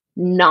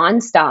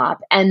nonstop.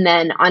 And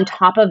then on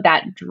top of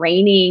that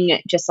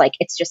draining, just like,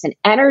 it's just an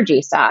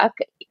energy suck.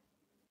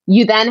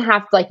 You then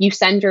have to like, you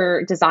send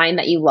your design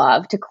that you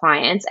love to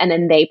clients and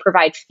then they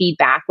provide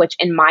feedback, which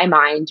in my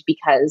mind,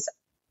 because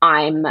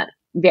I'm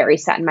very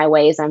set in my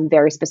ways, I'm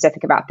very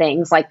specific about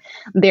things, like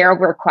their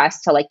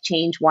request to like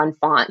change one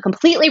font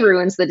completely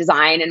ruins the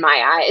design in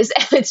my eyes.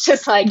 And it's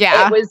just like,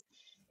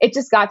 it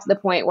just got to the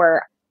point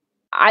where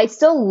I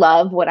still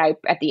love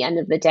at the end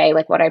of the day,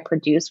 like what I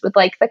produce with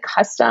like the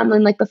custom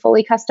and like the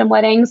fully custom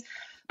weddings.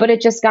 But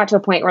it just got to a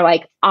point where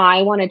like,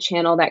 I want to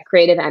channel that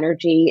creative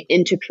energy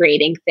into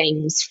creating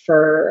things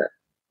for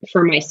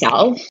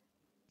myself,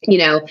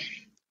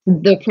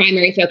 the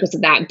primary focus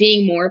of that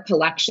being more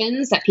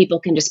collections that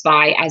people can just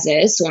buy as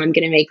is. So I'm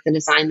going to make the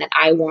design that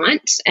I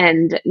want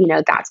and,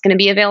 that's going to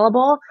be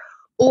available.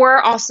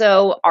 Or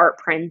also art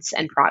prints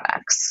and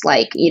products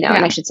and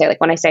I should say like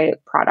when I say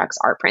products,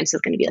 art prints is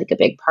going to be like a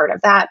big part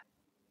of that.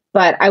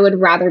 But I would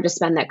rather just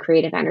spend that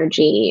creative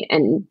energy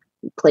and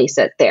place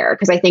it there.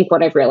 Because I think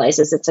what I've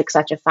realized is it's like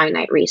such a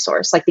finite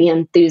resource, like the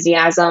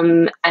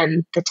enthusiasm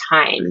and the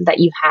time that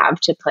you have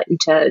to put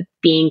into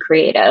being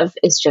creative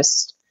is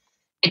just,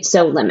 it's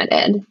so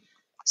limited.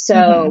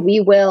 So we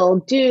will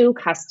do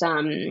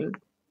custom,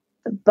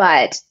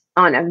 but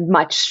on a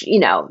much,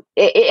 in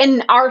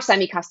our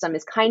semi-custom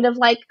is kind of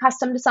like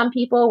custom to some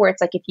people where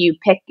it's like, if you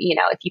pick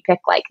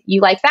like,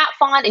 you like that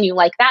font and you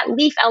like that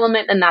leaf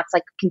element, then that's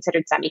like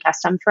considered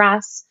semi-custom for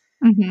us.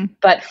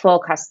 But full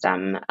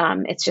custom,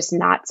 it's just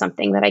not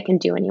something that I can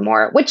do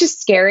anymore, which is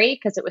scary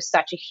because it was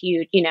such a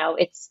huge,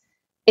 it's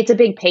a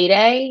big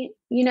payday,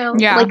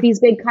 like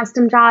these big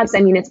custom jobs. I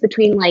mean, it's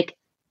between like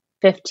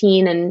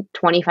 15 and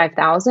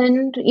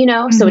 25,000,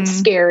 so it's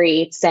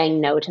scary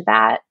saying no to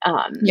that.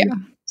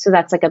 So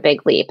that's like a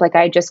big leap. Like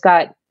I just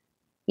got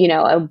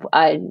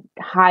a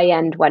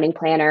high-end wedding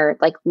planner,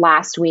 like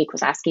last week,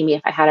 was asking me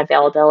if I had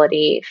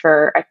availability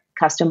for a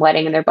custom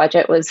wedding, and their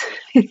budget was,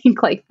 I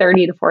think, like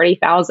 30 to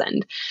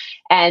 40,000.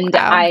 And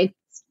Wow.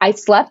 I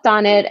slept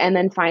on it. And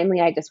then finally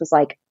I just was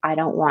like, I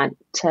don't want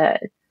to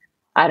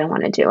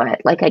do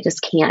it. Like, I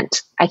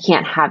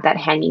can't have that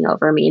hanging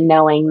over me,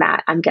 knowing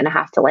that I'm going to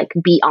have to like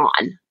be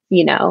on,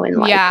 and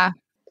like, Yeah.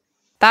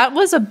 That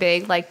was a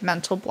big like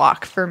mental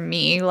block for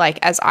me, like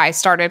as I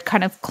started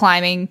kind of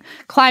climbing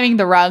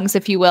the rungs,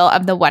 if you will,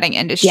 of the wedding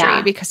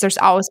industry, because there's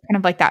always kind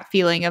of like that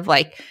feeling of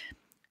like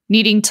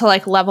needing to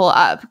like level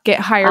up, get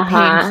higher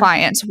paying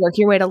clients, work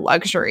your way to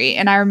luxury.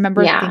 And I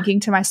remember thinking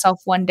to myself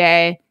one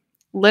day,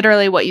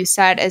 literally what you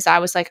said is, I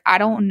was like, I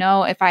don't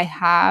know if I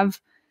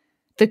have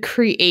the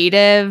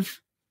creative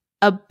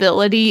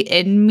ability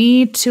in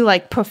me to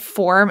like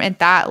perform at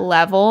that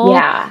level,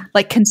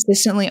 like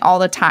consistently all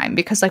the time,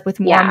 because like with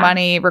more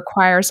money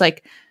requires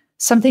like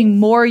something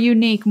more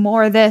unique,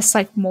 more this,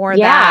 like more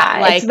that.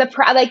 Like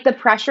it's the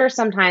pressure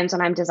sometimes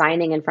when I'm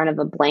designing in front of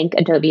a blank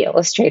Adobe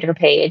Illustrator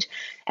page,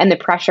 and the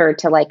pressure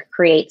to like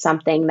create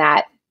something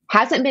that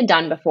hasn't been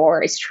done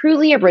before, is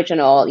truly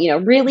original,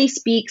 really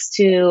speaks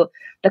to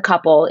the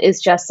couple,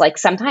 is just like,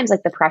 sometimes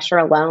like the pressure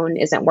alone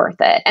isn't worth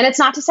it. And it's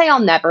not to say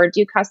I'll never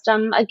do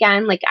custom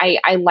again. Like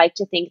I like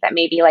to think that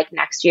maybe like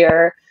next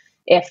year,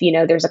 if,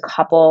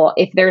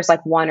 if there's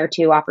like one or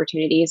two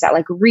opportunities that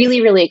like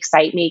really, really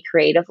excite me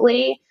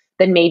creatively,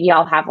 then maybe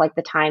I'll have like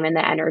the time and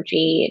the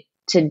energy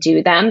to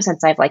do them,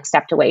 since I've like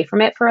stepped away from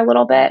it for a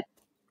little bit.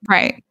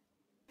 Right.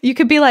 You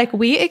could be like,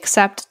 we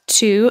accept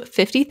 2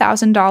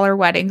 $50,000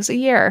 weddings a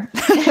year.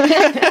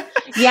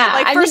 Yeah.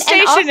 Like for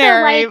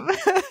stationery.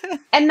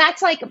 And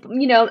that's like,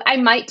 I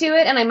might do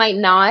it and I might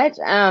not.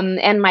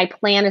 And my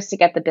plan is to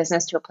get the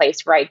business to a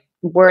place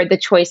where the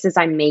choices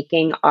I'm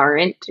making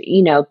aren't,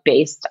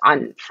 based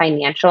on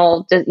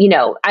financial,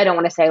 I don't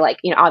want to say like,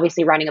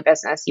 obviously running a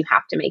business, you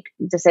have to make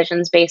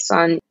decisions based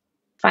on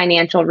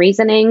financial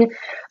reasoning,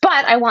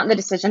 but I want the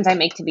decisions I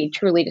make to be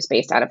truly just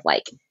based out of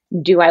like,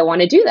 do I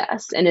want to do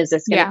this? And is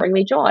this going to bring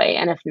me joy?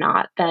 And if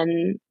not,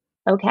 then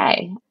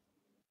okay.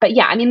 But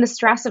yeah, I mean, the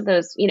stress of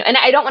those, and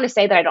I don't want to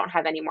say that I don't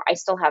have any more. I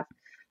still have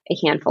a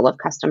handful of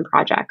custom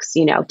projects,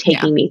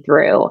 taking me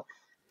through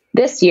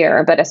this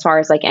year. But as far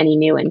as like any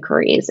new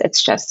inquiries,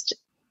 it's just,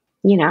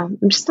 I'm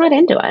just not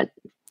into it.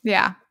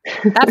 Yeah.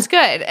 That's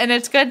good. And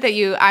it's good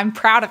that I'm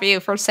proud of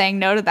you for saying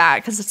no to that,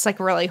 because it's like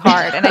really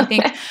hard. And I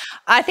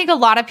think a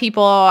lot of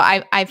people,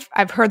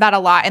 I've heard that a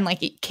lot. And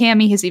like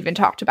Cammie has even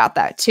talked about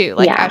that too.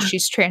 Like as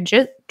she's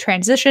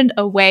transitioned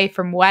away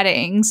from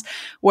weddings,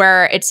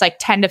 where it's like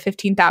 $10,000 to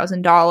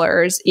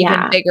 $15,000,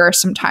 even bigger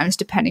sometimes,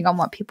 depending on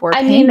what people are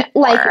paying for.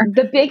 Like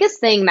the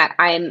biggest thing that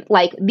I'm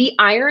like, the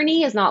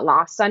irony is not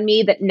lost on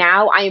me that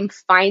now I am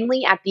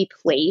finally at the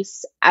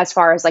place, as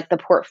far as like the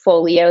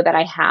portfolio that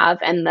I have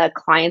and the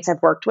clients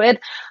I've worked with,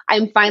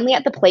 I'm finally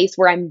at the place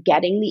where I'm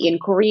getting the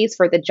inquiries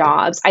for the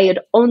jobs I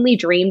had only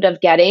dreamed of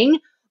getting,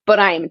 but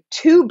I'm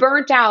too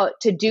burnt out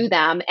to do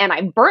them. And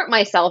I burnt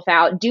myself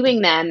out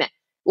doing them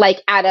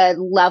like at a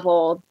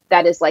level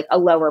that is like a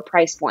lower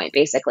price point,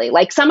 basically.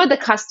 Like some of the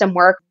custom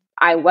work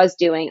I was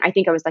doing, I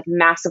think I was like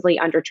massively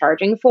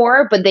undercharging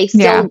for, but they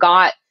still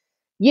got,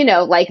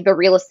 like the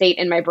real estate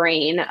in my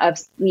brain of,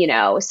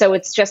 so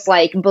it's just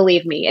like,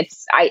 believe me,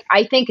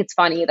 I think it's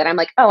funny that I'm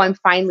like, oh, I'm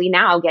finally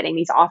now getting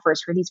these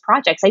offers for these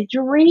projects I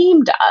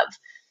dreamed of.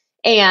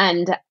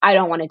 And I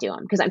don't want to do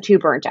them because I'm too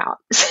burnt out.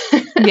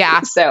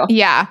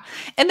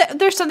 And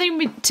there's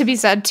something to be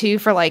said too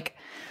for like,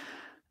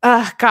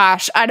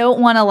 gosh, I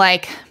don't want to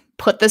like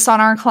put this on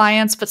our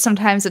clients, but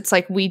sometimes it's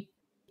like we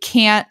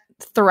can't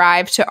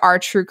thrive to our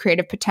true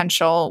creative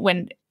potential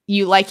when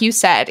you, like you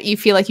said, you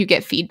feel like you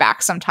get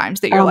feedback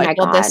sometimes that you're like,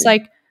 well, this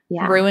like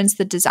ruins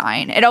the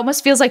design. It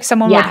almost feels like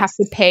someone would have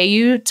to pay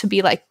you to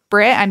be like,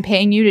 Britt, I'm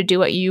paying you to do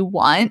what you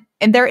want.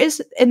 And there is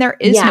no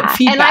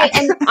feedback.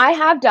 And I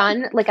have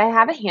done, like, I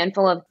have a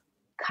handful of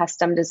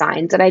custom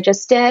designs that I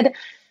just did.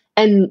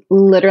 And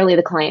literally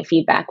the client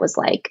feedback was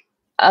like,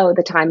 oh,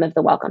 the time of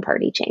the welcome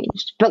party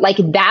changed. But like,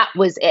 that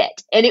was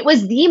it. And it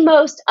was the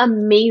most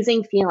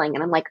amazing feeling.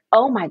 And I'm like,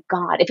 oh my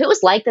God, if it was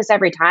like this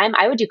every time,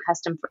 I would do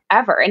custom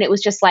forever. And it was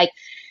just like,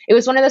 it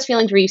was one of those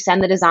feelings where you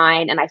send the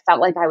design and I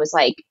felt like I was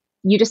like,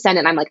 you just send it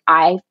and I'm like,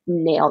 I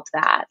nailed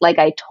that. Like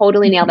I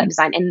totally nailed that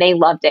design and they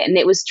loved it. And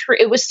it was true.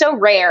 It was so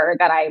rare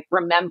that I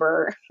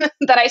remember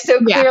that I so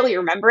clearly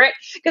remember it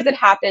because it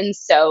happens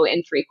so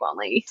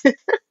infrequently.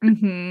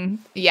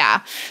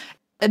 Yeah.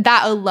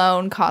 That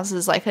alone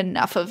causes like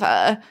enough of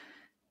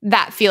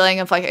that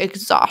feeling of like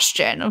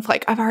exhaustion of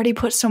like, I've already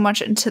put so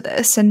much into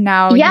this and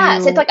now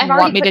it's like I've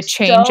already want me put to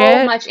change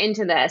so much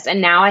into this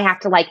and now I have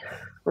to like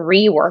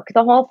rework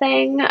the whole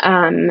thing.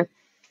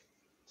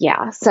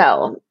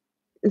 So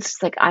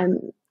it's like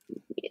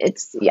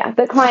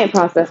the client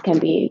process can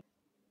be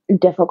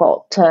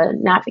difficult to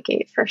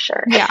navigate for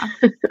sure. Yeah.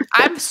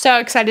 I'm so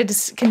excited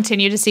to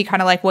continue to see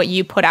kind of like what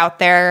you put out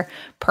there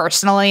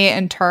personally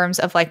in terms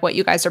of like what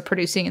you guys are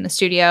producing in the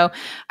studio.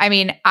 I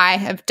mean, I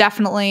have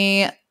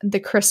definitely the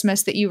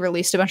Christmas that you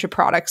released a bunch of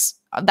products.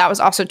 That was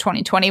also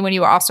 2020 when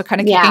you were also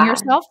kind of kicking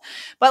yourself.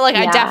 But like,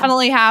 I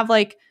definitely have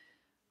like,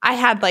 I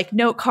had like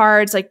note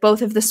cards, like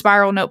both of the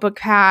spiral notebook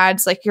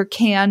pads, like your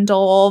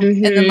candle,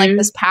 and then like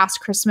this past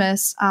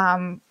Christmas,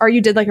 or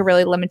you did like a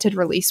really limited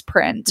release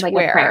print, like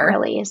a print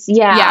release.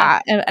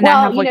 Yeah. And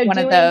I have like one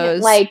of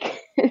those. Like,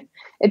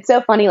 it's so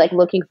funny, like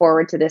looking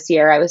forward to this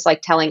year. I was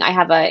like I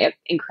have a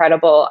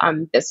incredible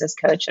business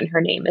coach, and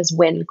her name is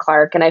Wynn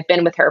Clark. And I've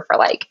been with her for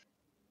like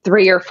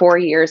 3 or 4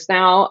 years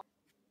now.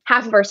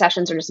 Half of our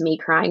sessions are just me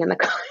crying in the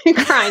car, but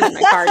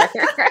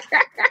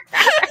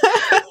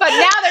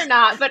now they're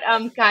not. But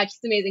gosh,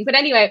 it's amazing. But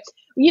anyway,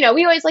 we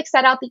always like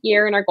set out the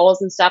year and our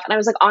goals and stuff. And I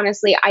was like,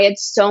 honestly, I had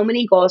so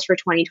many goals for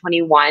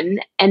 2021,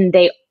 and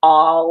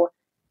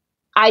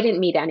I didn't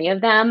meet any of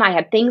them. I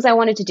had things I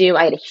wanted to do.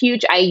 I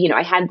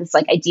had this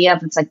like idea of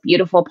this like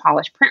beautiful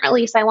polished print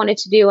release I wanted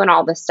to do, and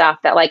all this stuff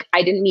that like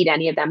I didn't meet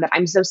any of them. But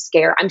I'm so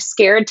scared. I'm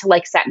scared to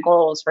like set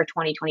goals for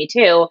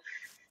 2022.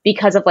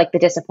 Because of like the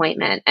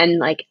disappointment. And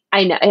like,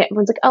 I know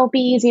everyone's like, oh, be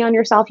easy on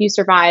yourself. You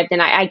survived.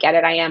 And I get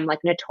it. I am like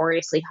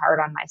notoriously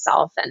hard on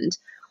myself and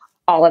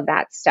all of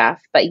that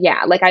stuff. But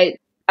yeah, like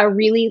a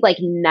really like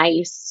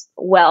nice,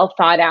 well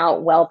thought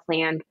out,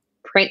 well-planned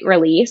print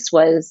release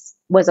was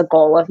a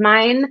goal of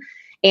mine,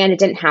 and it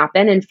didn't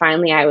happen. And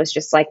finally I was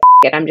just like,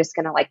 I'm just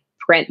going to like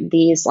print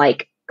these,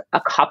 like a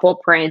couple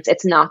prints.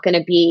 It's not going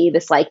to be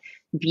this like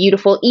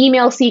beautiful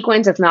email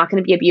sequence. It's not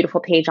going to be a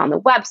beautiful page on the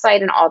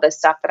website and all this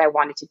stuff that I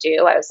wanted to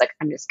do. I was like,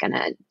 I'm just going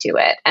to do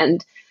it.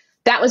 And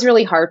that was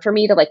really hard for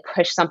me to like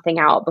push something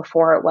out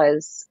before it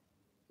was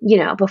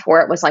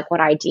like what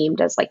I deemed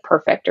as like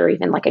perfect or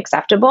even like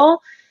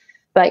acceptable.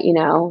 But,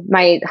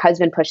 my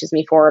husband pushes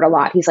me forward a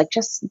lot. He's like,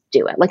 just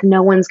do it. Like,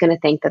 no one's going to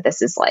think that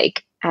this is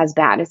like as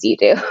bad as you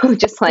do.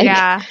 Just like,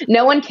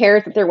 no one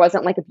cares that there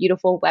wasn't like a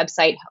beautiful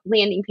website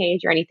landing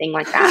page or anything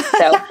like that.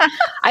 So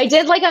I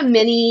did like a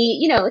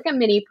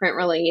mini print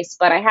release,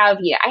 but I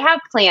have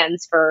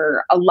plans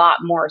for a lot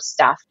more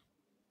stuff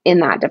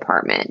in that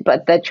department.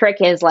 But the trick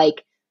is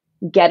like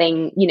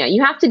getting,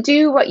 you have to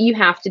do what you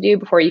have to do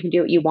before you can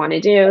do what you want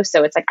to do.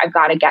 So it's like, I've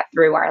got to get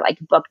through our like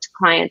booked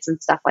clients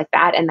and stuff like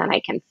that. And then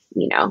I can,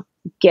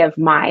 give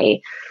my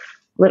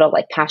little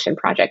like passion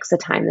projects the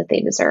time that they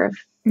deserve.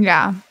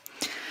 Yeah.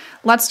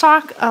 Let's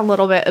talk a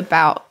little bit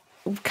about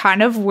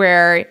kind of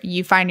where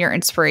you find your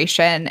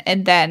inspiration,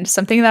 and then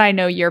something that I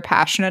know you're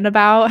passionate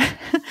about,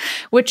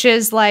 which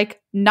is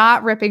like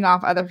not ripping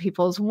off other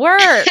people's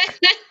work.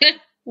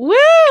 Woo!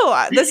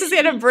 This is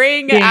going to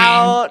bring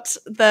out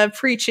the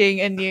preaching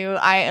in you.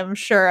 I am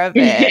sure of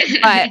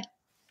it. But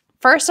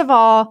first of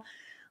all,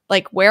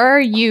 like, where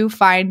are you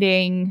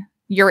finding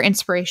your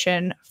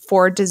inspiration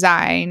for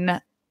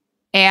design,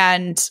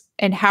 and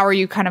how are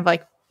you kind of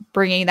like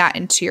bringing that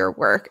into your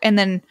work? And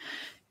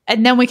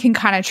then we can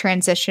kind of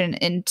transition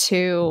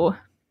into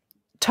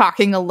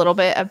talking a little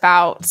bit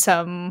about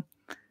some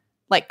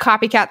like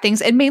copycat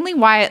things, and mainly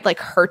why it like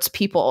hurts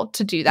people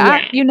to do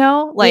that,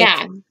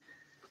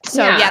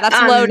 So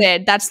that's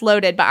loaded. That's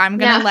loaded, but I'm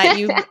going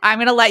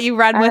to let you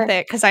run with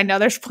it, cuz I know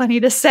there's plenty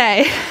to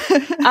say.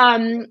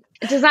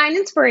 Design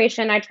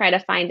inspiration, I try to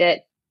find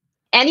it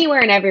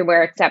anywhere and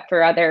everywhere except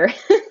for other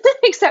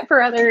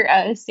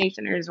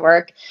stationers'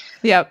 work.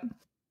 Yep.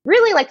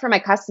 Really, like for my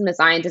custom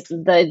designs,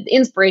 the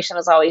inspiration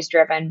was always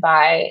driven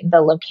by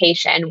the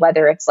location,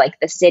 whether it's like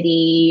the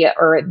city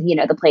or,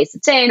 the place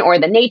it's in, or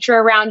the nature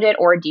around it,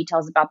 or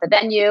details about the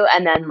venue,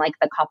 and then like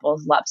the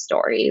couple's love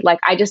story. Like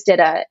I just did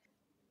a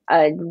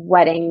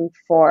wedding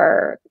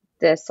for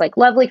this like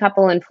lovely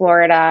couple in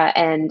Florida,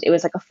 and it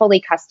was like a fully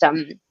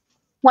custom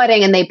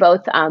wedding, and they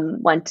both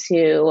went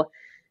to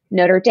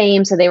Notre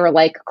Dame. So they were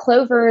like,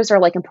 clovers are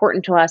like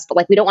important to us, but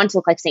like we don't want it to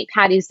look like St.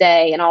 Patty's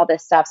Day and all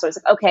this stuff. So I was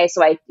like, okay.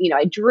 So I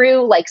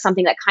drew like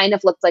something that kind of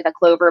looked like a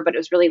clover, but it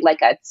was really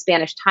like a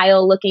Spanish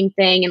tile looking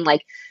thing. And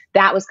like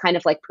that was kind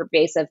of like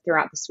pervasive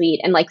throughout the suite.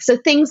 And like, so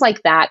things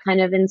like that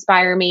kind of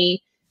inspire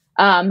me.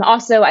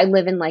 Also, I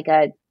live in like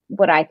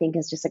what I think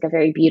is just like a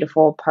very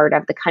beautiful part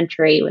of the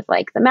country with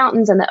like the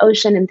mountains and the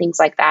ocean and things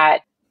like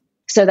that.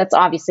 So that's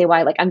obviously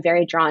why like I'm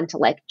very drawn to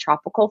like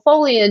tropical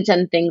foliage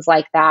and things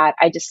like that.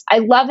 I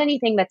love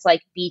anything that's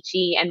like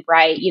beachy and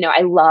bright.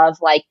 I love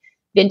like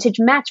vintage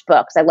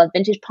matchbooks. I love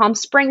vintage Palm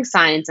Springs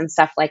signs and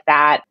stuff like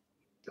that.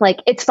 Like,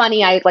 it's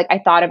funny. I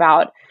thought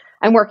about,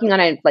 I'm working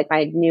on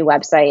my new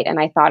website, and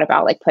I thought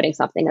about like putting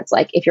something that's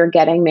like, if you're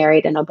getting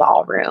married in a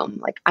ballroom,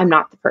 like I'm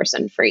not the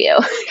person for you.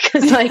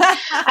 Cause like,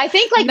 I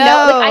think like,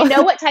 I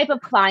know what type of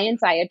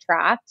clients I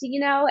attract,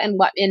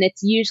 and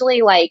it's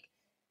usually like,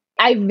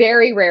 I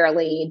very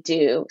rarely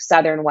do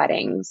Southern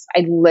weddings.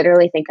 I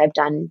literally think I've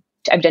done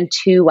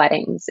 2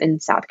 weddings in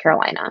South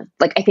Carolina.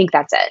 Like, I think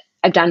that's it.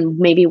 I've done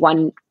maybe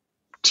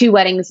 2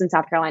 weddings in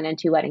South Carolina and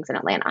 2 weddings in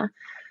Atlanta.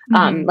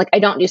 Like, I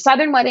don't do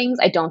Southern weddings.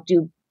 I don't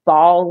do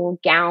ball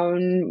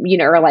gown,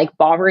 or like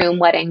ballroom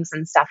weddings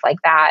and stuff like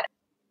that.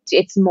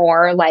 It's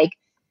more like,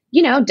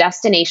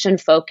 destination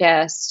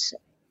focused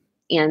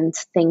and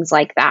things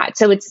like that.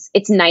 So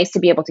it's nice to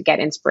be able to get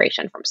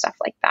inspiration from stuff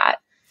like that.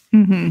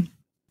 Mm-hmm.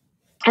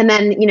 And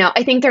then,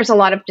 I think there's a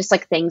lot of just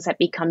like things that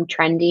become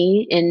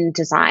trendy in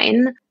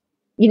design.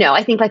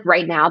 I think like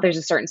right now there's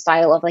a certain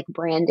style of like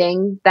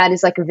branding that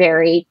is like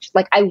very,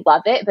 like, I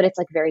love it, but it's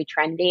like very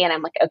trendy. And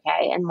I'm like,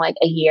 okay, in like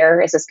a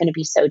year, is this going to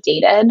be so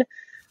dated?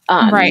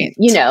 Right.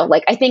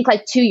 Like I think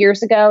like 2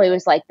 years ago, it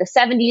was like the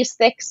 70s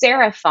thick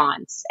serif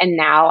fonts. And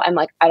now I'm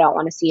like, I don't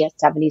want to see a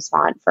 70s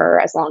font for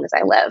as long as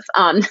I live.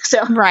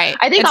 So right.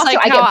 I think it's also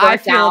like I get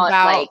burnt out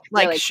about like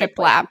really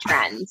shiplap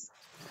trends.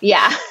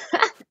 Yeah.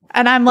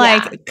 And I'm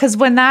like, because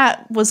when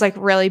that was like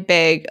really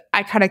big,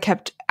 I kind of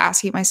kept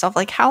asking myself,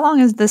 like, how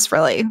long is this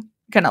really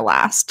going to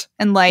last?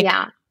 And like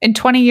in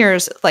 20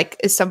 years, like,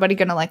 is somebody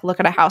going to like look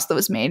at a house that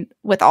was made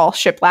with all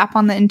shiplap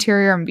on the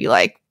interior and be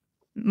like,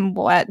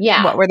 what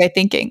were they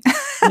thinking?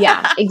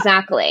 Yeah,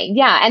 exactly.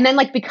 Yeah. And then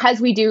like, because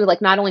we do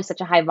like not only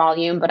such a high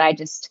volume, but I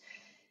just,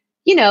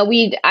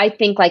 I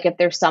think like if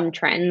there's some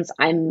trends,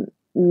 I'm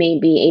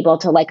maybe able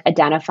to like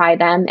identify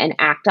them and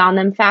act on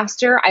them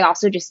faster. I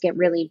also just get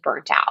really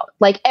burnt out.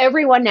 Like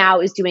everyone now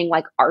is doing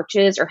like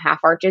arches or half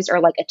arches or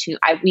like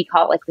we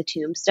call it like the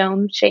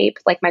tombstone shape.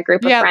 Like my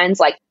group of friends,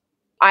 like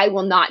I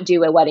will not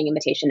do a wedding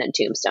invitation in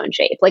tombstone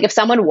shape. Like if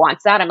someone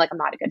wants that, I'm like, I'm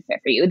not a good fit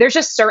for you. There's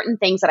just certain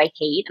things that I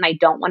hate and I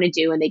don't want to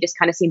do. And they just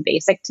kind of seem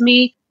basic to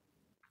me.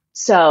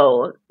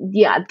 So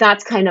yeah,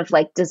 that's kind of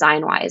like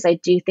design wise. I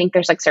do think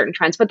there's like certain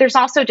trends, but there's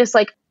also just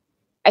like,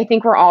 I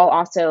think we're all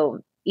also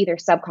either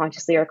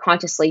subconsciously or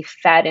consciously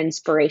fed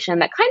inspiration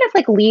that kind of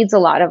like leads a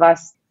lot of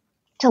us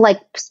to like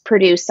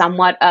produce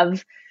somewhat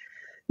of,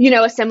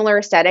 a similar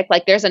aesthetic.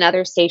 Like there's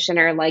another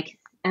stationer like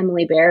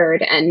Emily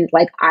Baird and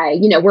like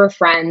we're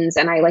friends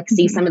and I like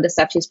see some of the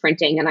stuff she's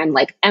printing and I'm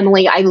like,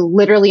 Emily, I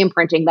literally am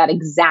printing that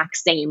exact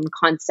same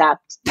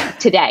concept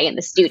today in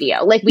the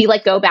studio. Like we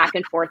like go back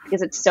and forth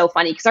because it's so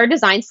funny because our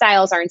design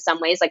styles are in some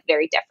ways like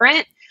very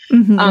different.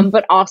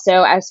 But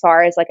also as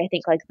far as like, I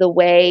think like the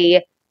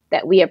way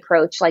that we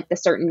approach like the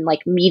certain like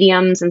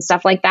mediums and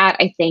stuff like that,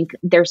 I think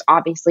there's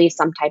obviously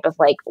some type of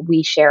like,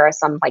 we share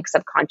some like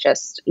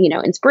subconscious,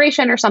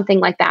 inspiration or something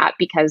like that,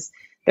 because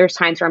there's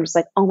times where I'm just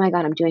like, oh my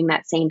God, I'm doing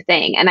that same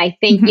thing. And I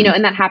think,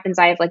 and that happens.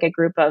 I have like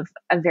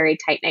a very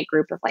tight knit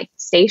group of like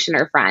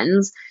stationer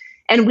friends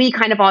and we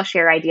kind of all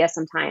share ideas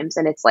sometimes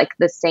and it's like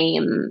the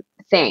same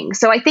thing.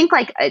 So I think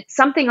like it's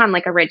something on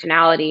like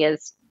originality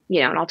is,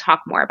 and I'll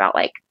talk more about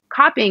like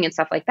copying and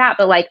stuff like that.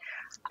 But like,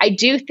 I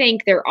do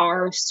think there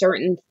are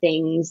certain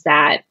things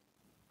that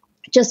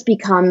just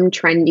become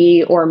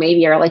trendy or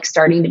maybe are like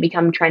starting to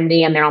become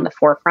trendy and they're on the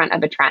forefront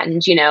of a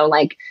trend,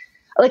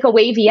 like a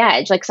wavy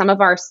edge. Like some of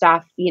our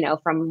stuff,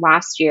 from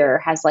last year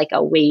has like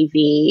a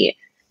wavy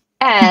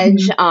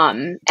edge.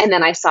 And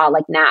then I saw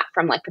like Nat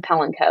from like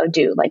Propel & Co.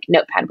 do like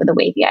Notepad with a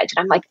wavy edge.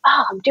 And I'm like,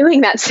 oh, I'm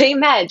doing that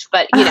same edge.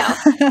 But,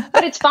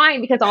 but it's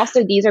fine because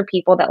also these are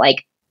people that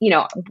like,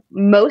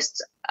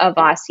 most of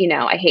us,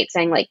 I hate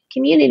saying like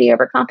community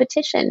over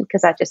competition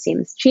because that just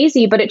seems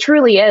cheesy, but it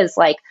truly is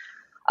like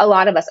a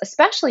lot of us,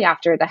 especially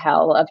after the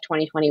hell of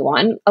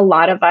 2021, a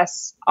lot of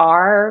us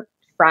are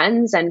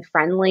friends and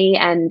friendly.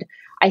 And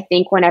I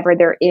think whenever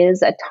there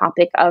is a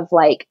topic of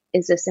like,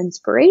 is this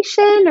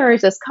inspiration or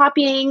is this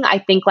copying? I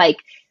think like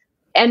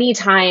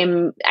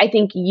anytime, I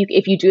think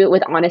if you do it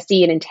with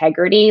honesty and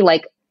integrity,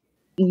 like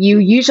you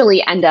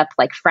usually end up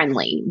like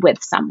friendly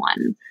with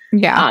someone.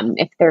 Yeah.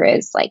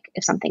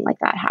 If something like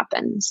that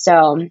happens.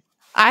 So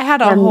I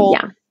had a whole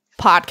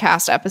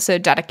podcast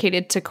episode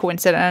dedicated to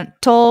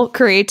coincidental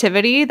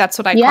creativity. That's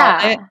what I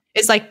call it.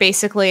 It's like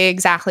basically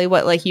exactly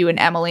what like you and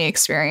Emily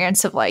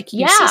experience of like,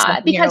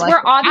 because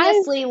we're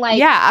obviously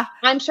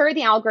I'm sure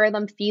the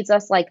algorithm feeds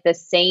us like the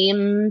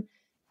same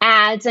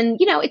ads and,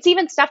 it's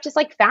even stuff just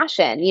like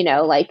fashion,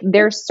 like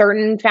there's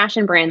certain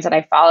fashion brands that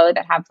I follow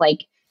that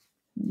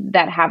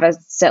have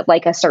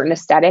a certain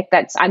aesthetic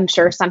that's I'm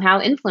sure somehow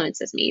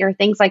influences me or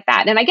things like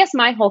that. And I guess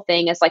my whole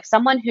thing is like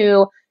someone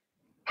who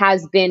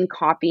has been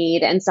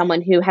copied and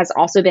someone who has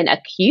also been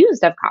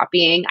accused of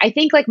copying. I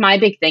think like my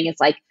big thing is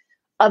like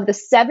of the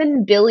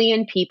 7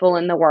 billion people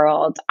in the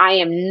world, I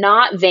am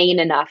not vain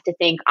enough to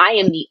think I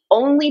am the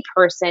only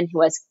person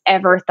who has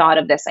ever thought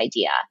of this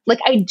idea. Like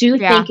I do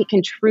think it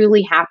can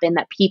truly happen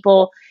that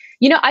people,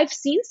 I've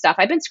seen stuff.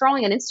 I've been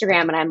scrolling on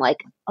Instagram and I'm like,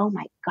 oh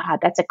my God,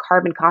 that's a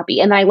carbon copy.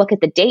 And then I look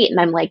at the date and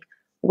I'm like,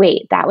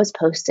 wait, that was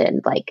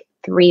posted like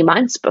 3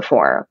 months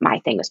before my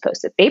thing was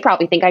posted. They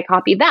probably think I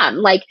copied them.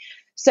 Like,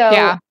 so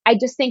I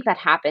just think that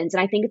happens.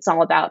 And I think it's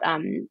all about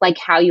like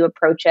how you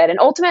approach it. And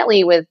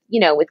ultimately with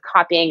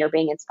copying or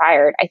being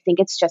inspired, I think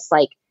it's just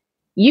like,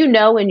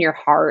 in your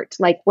heart,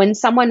 like when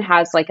someone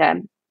has like a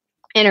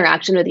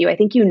interaction with you, I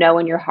think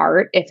in your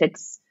heart,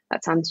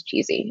 that sounds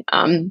cheesy.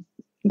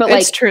 But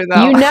like, it's true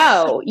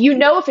though.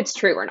 If it's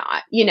true or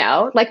not,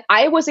 like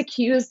I was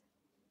accused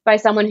by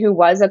someone who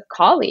was a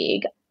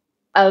colleague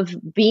of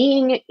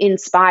being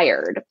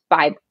inspired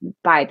by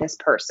this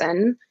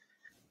person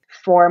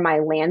for my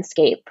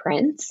landscape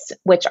prints,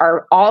 which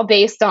are all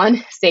based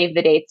on save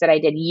the dates that I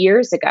did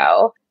years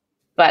ago.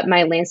 But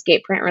my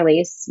landscape print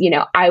release,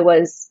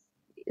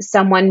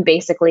 someone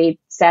basically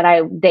said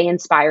they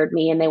inspired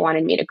me and they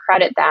wanted me to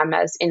credit them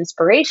as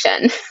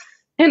inspiration.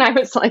 And I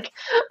was like,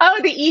 oh,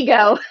 the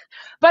ego.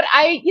 But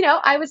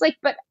I was like,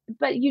 but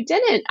you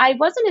didn't. I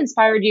wasn't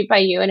inspired by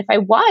you. And if I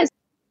was,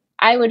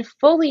 I would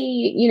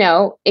fully,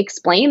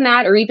 explain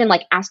that, or even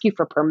like ask you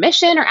for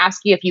permission, or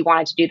ask you if you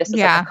wanted to do this as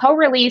like a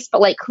co-release.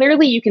 But like,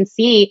 clearly you can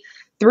see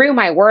through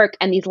my work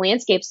and these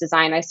landscapes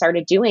design I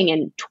started doing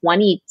in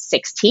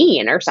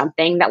 2016 or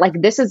something, that like,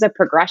 this is a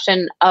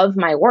progression of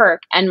my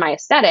work and my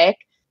aesthetic.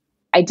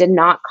 I did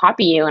not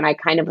copy you. And I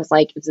kind of was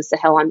like, is this a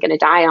hill I'm going to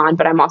die on?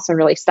 But I'm also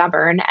really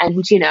stubborn.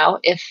 And,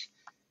 if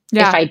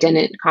I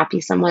didn't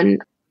copy someone.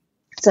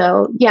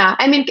 So yeah,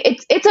 I mean,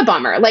 it's a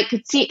bummer. Like,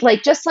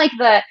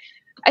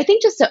 I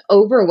think just the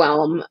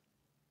overwhelm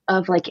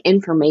of like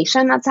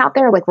information that's out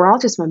there, like we're all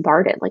just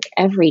bombarded like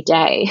every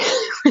day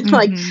with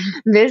like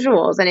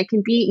visuals, and it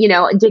can be,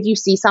 did you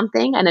see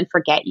something and then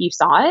forget you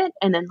saw it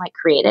and then like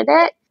created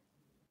it?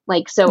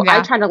 Like, so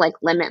I try to like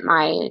limit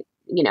my,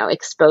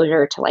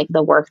 exposure to like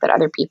the work that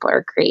other people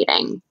are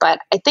creating. But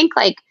I think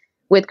like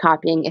with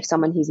copying, if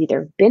someone who's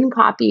either been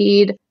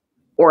copied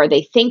or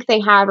they think they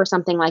have or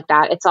something like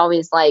that, it's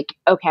always like,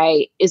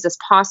 okay, is this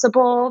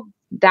possible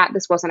that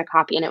this wasn't a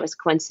copy and it was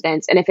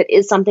coincidence? And if it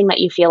is something that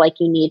you feel like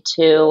you need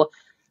to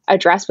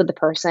address with the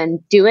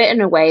person, do it in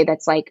a way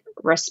that's like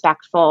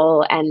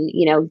respectful and,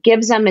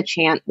 gives them a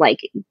chance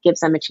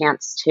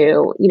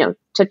to,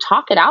 to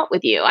talk it out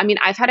with you. I mean,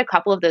 I've had a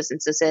couple of those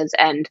instances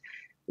and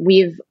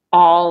we've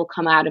all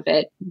come out of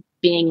it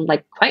being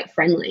like quite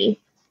friendly.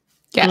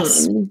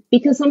 Yes.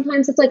 Because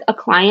sometimes it's like a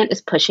client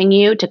is pushing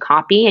you to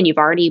copy and you've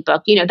already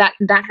booked,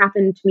 that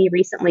happened to me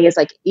recently, is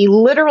like a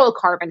literal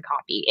carbon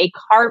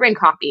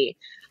copy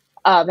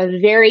of a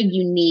very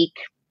unique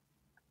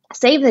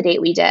save the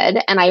date we did.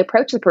 And I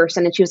approached the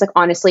person and she was like,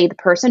 honestly, the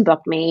person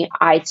booked me.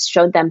 I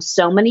showed them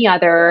so many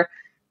other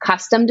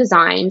custom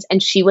designs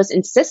and she was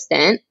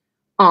insistent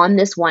on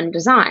this one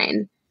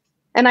design.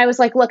 And I was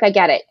like, look, I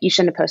get it. You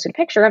shouldn't have posted a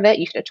picture of it.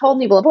 You should have told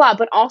me, blah, blah, blah.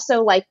 But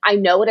also, like, I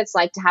know what it's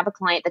like to have a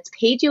client that's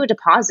paid you a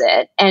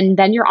deposit and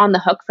then you're on the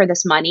hook for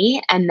this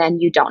money and then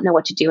you don't know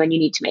what to do and you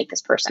need to make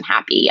this person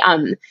happy.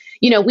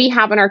 We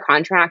have in our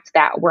contract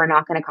that we're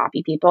not going to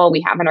copy people.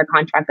 We have in our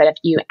contract that if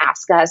you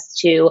ask us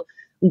to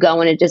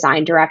go in a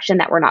design direction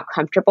that we're not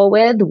comfortable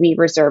with, we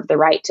reserve the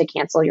right to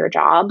cancel your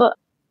job,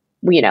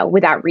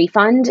 without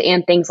refund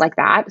and things like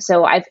that.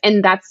 So I've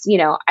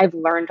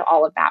learned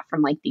all of that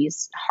from like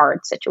these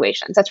hard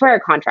situations. That's why our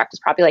contract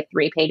is probably like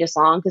 3 pages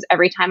long, because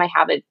every time I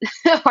have a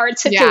hard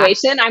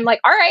situation, I'm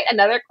like, all right,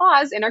 another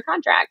clause in our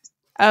contract.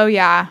 Oh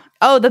yeah.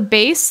 Oh,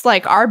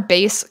 our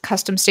base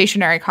custom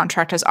stationery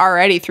contract is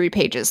already 3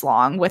 pages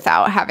long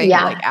without having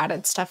like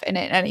added stuff in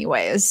it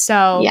anyways.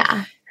 So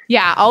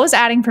yeah, always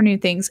adding for new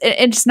things.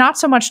 It's not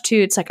so much too,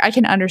 it's like, I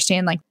can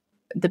understand like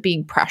the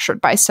being pressured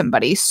by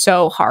somebody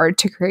so hard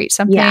to create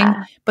something,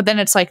 but then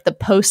it's like the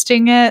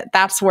posting it,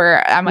 that's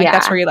where I'm like,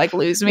 that's where you like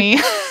lose me.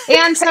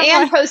 and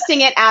posting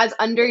it as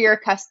under your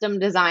custom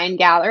design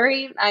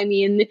gallery. I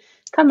mean,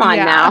 come on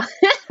now.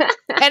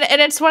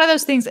 and it's one of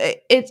those things,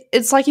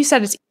 it's like you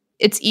said,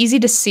 it's easy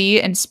to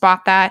see and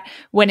spot that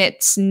when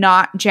it's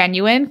not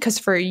genuine. Cause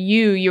for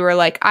you were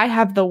like, I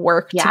have the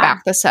work to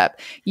back this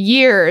up,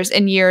 years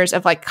and years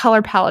of like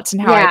color palettes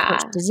and how I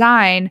approach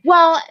design.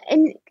 Well,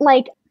 and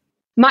like,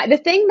 the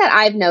thing that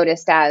I've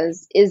noticed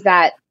is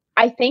that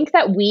I think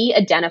that we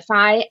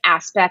identify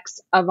aspects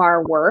of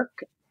our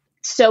work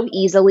so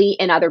easily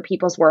in other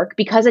people's work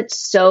because it's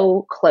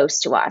so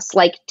close to us.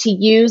 Like, to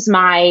use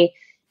my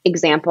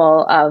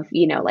example of,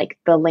 like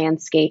the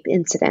landscape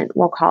incident,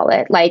 we'll call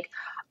it, like,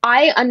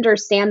 I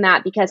understand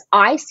that because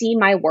I see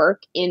my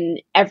work in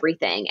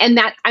everything. And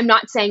that I'm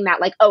not saying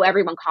that like, oh,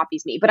 everyone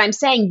copies me, but I'm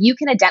saying you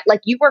can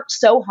like, you worked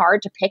so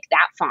hard to pick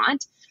that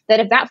font that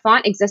if that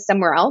font exists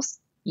somewhere else,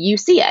 you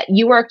see it.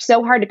 You worked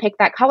so hard to pick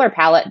that color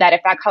palette that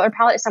if that color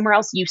palette is somewhere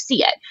else, you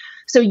see it.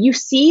 So you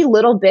see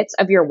little bits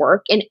of your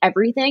work in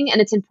everything. And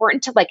it's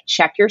important to like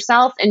check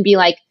yourself and be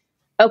like,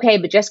 okay,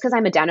 but just because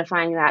I'm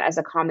identifying that as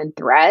a common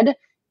thread,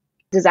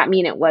 does that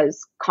mean it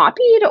was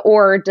copied?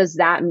 Or does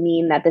that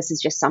mean that this is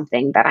just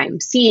something that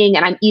I'm seeing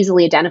and I'm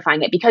easily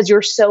identifying it because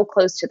you're so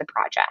close to the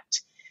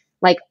project?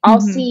 Like I'll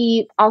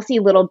see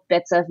little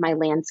bits of my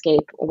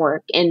landscape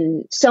work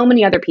in so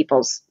many other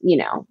people's,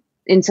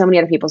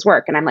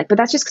 work. And I'm like, but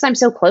that's just because I'm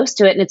so close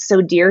to it and it's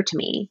so dear to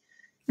me.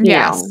 You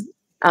know?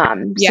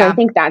 So I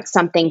think that's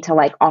something to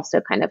like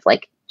also kind of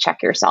like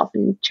check yourself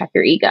and check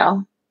your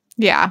ego.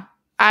 Yeah.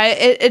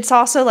 It's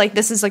also like,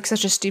 this is like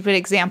such a stupid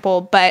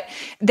example, but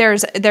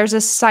there's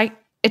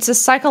it's a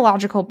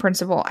psychological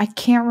principle. I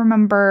can't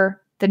remember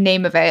the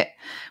name of it,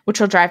 which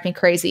will drive me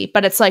crazy,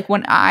 but it's like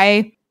when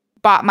I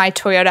bought my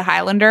Toyota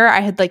Highlander, I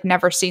had like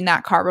never seen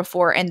that car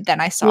before. And then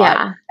I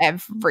saw it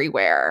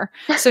everywhere.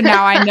 So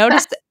now I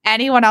noticed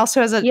anyone else who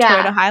has a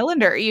Toyota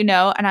Highlander,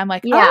 and I'm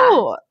like,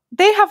 oh,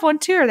 they have one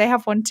too, or they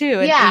have one too.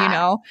 And, you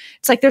know,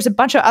 it's like there's a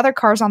bunch of other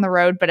cars on the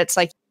road, but it's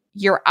like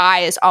your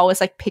eye is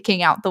always like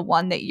picking out the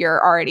one that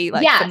you're already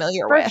like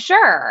familiar with. For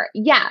sure.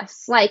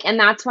 Yes. Like, and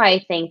that's why I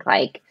think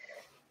like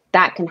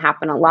that can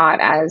happen a lot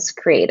as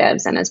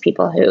creatives and as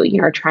people who, you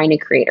know, are trying to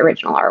create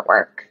original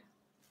artwork.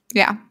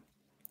 Yeah,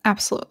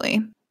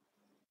 absolutely.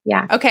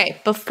 Yeah. Okay.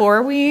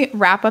 Before we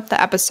wrap up the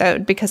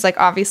episode, because like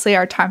obviously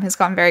our time has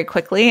gone very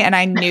quickly and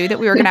I knew that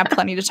we were going to have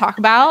plenty to talk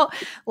about.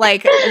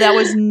 Like that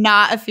was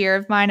not a fear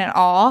of mine at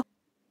all.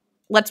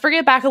 Let's bring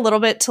it back a little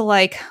bit to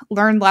like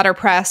learn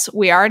letterpress.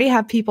 We already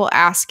have people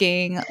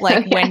asking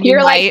like when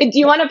you're like, do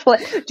you want to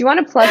plug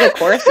a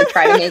course and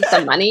try to make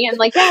some money? And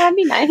like, yeah, that'd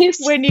be nice.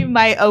 When you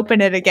might open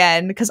it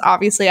again, because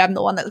obviously I'm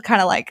the one that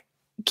kind of like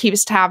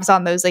keeps tabs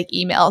on those like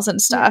emails and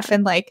stuff.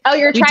 And like, oh,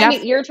 you're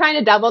trying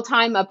to double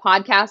time a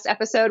podcast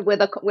episode with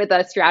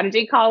a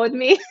strategy call with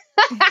me.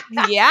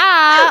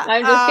 Yeah.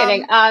 I'm just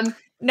kidding.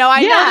 No,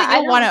 I know that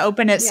you'll want to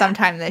open it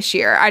sometime this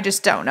year. I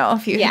just don't know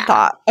if you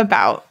thought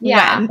about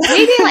when.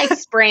 Maybe like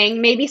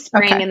spring,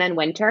 and then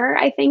winter,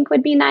 I think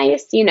would be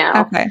nice. You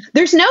know,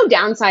 there's no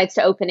downsides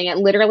to opening it.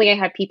 Literally, I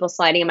have people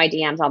sliding in my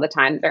DMs all the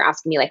time. They're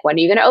asking me like, when are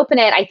you going to open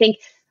it? I think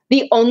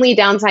the only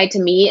downside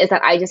to me is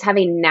that I just have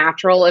a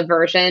natural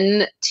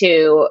aversion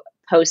to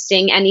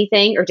posting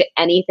anything or to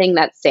anything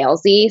that's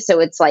salesy. So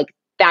it's like,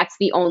 that's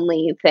the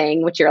only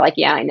thing which you're like,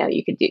 yeah, I know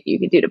you could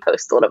do to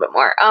post a little bit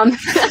more.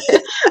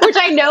 Which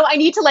I know I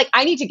need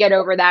to get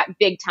over that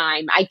big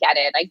time. I get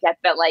it. I get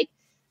that like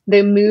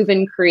the move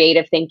in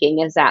creative thinking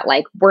is that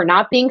like, we're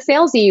not being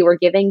salesy. We're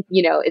giving,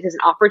 you know, it is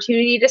an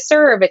opportunity to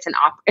serve. It's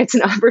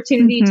an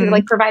opportunity to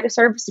like provide a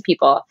service to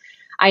people.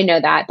 I know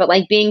that, but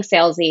like being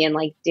salesy and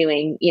like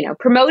doing, you know,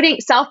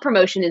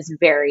 self-promotion is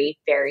very,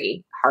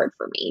 very hard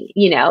for me.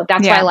 You know,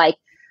 that's why like,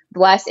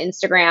 bless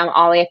Instagram,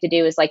 all I have to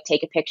do is like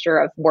take a picture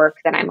of work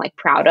that I'm like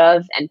proud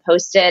of and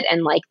post it.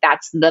 And like,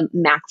 that's the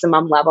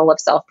maximum level of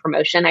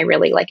self-promotion I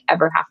really like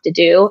ever have to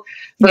do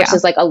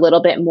versus like a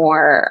little bit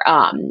more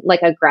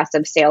like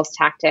aggressive sales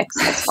tactics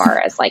as far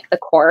as like the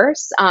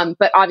course.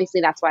 But obviously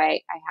that's why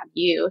I have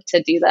you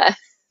to do the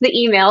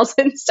emails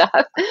and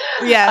stuff.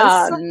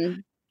 Yes.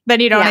 Then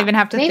you don't even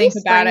have to think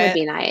about it. Would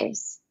be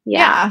nice.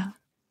 Yeah.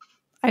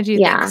 I do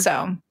think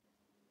so.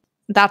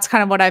 That's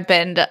kind of what I've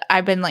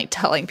been like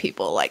telling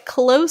people like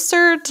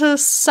closer to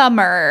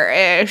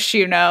summer-ish,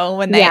 you know,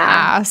 when they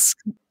ask.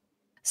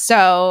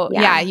 So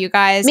you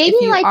guys, maybe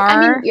if you like,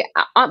 are,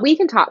 I mean, we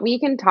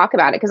can talk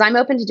about it because I'm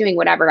open to doing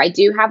whatever. I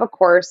do have a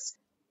course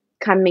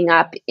coming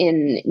up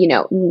in, you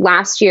know,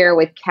 last year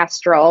with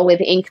Kestrel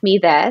with Ink Me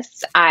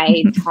This,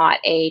 I taught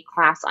a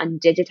class on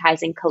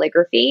digitizing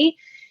calligraphy.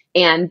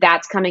 And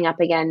that's coming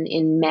up again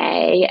in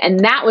May.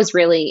 And that was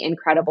really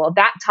incredible.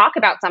 That talk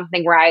about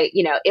something where I,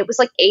 you know, it was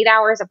like 8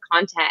 hours of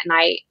content. And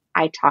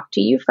I talked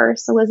to you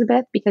first,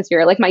 Elizabeth, because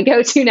you're like my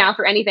go-to now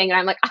for anything. And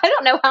I'm like, I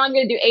don't know how I'm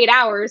going to do 8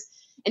 hours.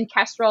 And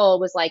Kestrel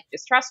was like,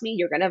 just trust me,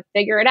 you're going to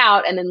figure it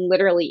out. And then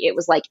literally it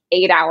was like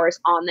 8 hours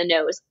on the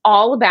nose,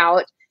 all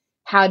about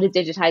how to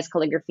digitize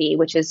calligraphy,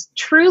 which is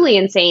truly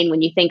insane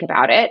when you think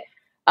about it.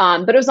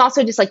 But it was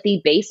also just like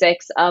the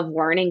basics of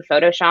learning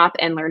Photoshop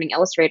and learning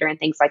Illustrator and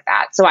things like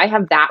that. So I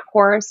have that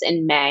course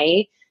in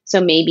May.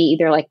 So maybe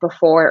either like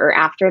before or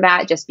after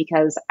that, just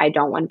because I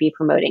don't want to be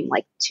promoting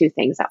like two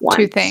things at once.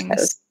 Two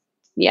things.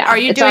 Yeah. Are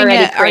you doing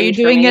it? Are you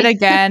doing it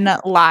again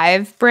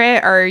live,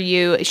 Britt? Or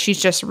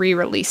she's just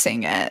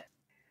re-releasing it?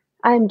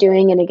 I'm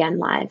doing it again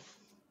live.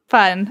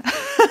 Fun.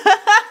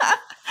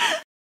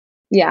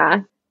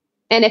 Yeah.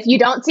 And if you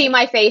don't see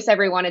my face,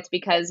 everyone, it's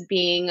because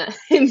being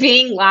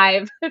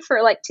live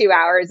for like 2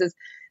 hours is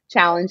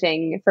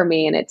challenging for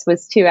me. And it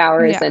was 2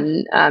 hours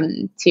and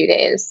 2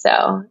 days.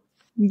 So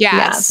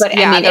but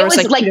I mean, there it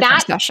was like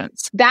that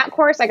sessions. That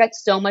course, I got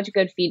so much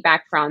good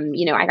feedback from,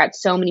 you know, I got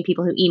so many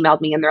people who emailed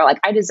me and they're like,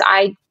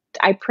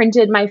 I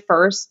printed my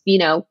first, you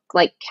know,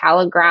 like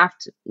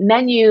calligraphed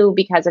menu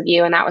because of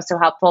you. And that was so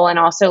helpful. And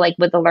also like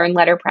with the Learn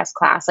Letterpress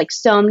class, like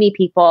so many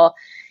people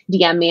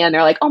DM me and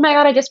they're like, oh my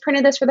God, I just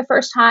printed this for the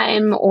first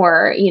time,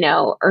 or, you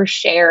know, or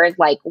shared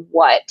like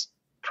what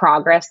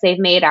progress they've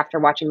made after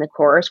watching the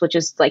course, which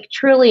is like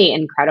truly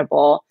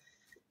incredible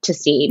to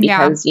see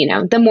because, you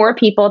know, the more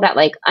people that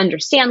like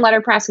understand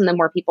letterpress and the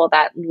more people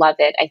that love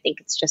it, I think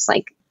it's just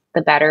like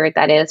the better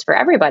that is for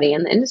everybody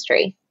in the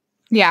industry.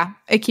 Yeah.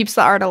 It keeps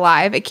the art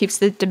alive. It keeps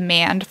the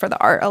demand for the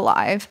art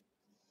alive.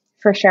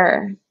 For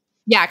sure.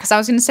 Yeah, because I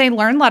was going to say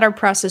Learn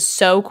Letterpress is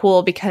so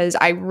cool because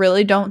I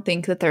really don't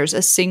think that there's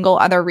a single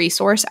other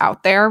resource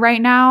out there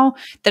right now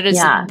that is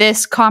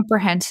this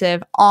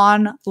comprehensive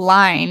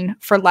online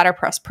for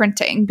letterpress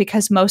printing,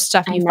 because most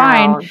stuff you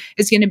find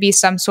is going to be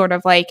some sort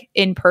of like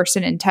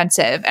in-person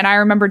intensive. And I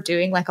remember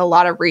doing like a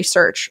lot of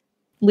research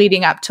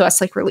leading up to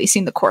us like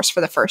releasing the course for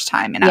the first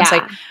time. And I was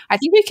like, I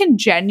think we can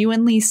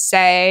genuinely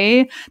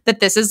say that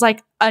this is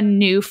like a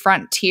new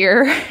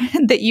frontier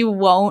that you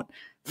won't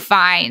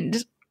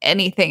find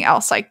anything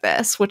else like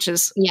this, which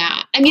is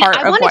I mean,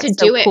 I wanted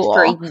to do it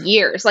for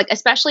years, like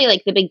especially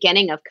like the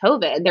beginning of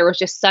COVID, there was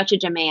just such a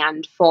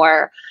demand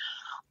for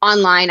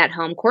online at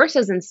home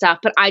courses and stuff,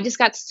 but I just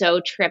got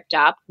so tripped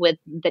up with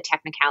the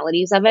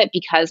technicalities of it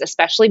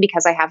especially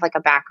because I have like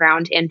a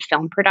background in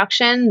film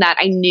production, that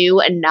I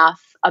knew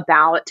enough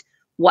about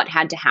what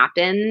had to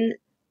happen.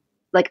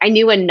 Like I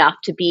knew enough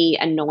to be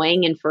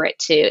annoying and for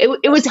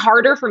it was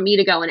harder for me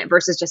to go in it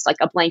versus just like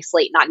a blank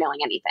slate, not knowing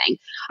anything.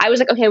 I was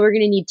like, okay, we're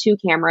going to need 2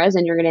 cameras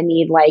and you're going to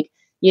need like,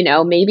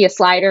 maybe a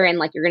slider, and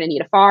like you're going to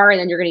need a far, and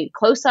then you're going to need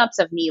close-ups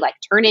of me like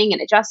turning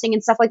and adjusting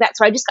and stuff like that.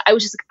 So I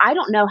was just like, I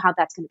don't know how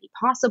that's going to be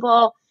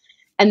possible.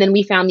 And then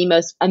we found the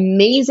most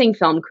amazing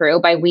film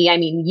crew. By we, I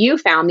mean, you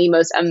found the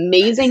most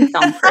amazing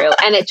film crew.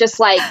 And it just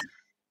like,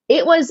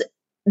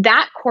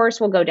 that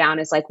course will go down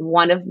as like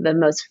one of the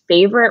most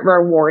favorite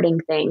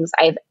rewarding things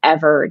I've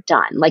ever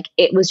done. Like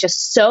it was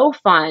just so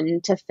fun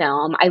to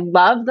film. I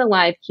love the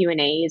live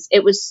Q&As.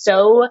 It was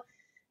so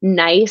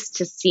nice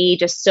to see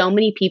just so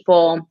many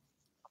people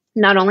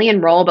not only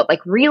enroll, but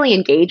like really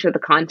engage with the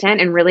content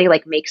and really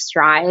like make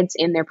strides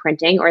in their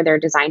printing or their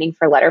designing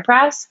for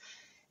Letterpress.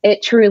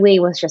 It truly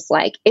was just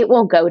like, it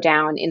will go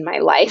down in my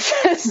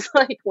life as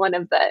like one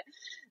of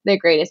the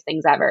greatest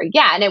things ever.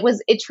 Yeah. And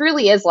it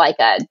truly is like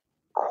a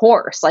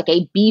course, like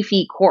a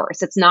beefy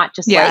course. It's not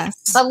just like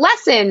a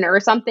lesson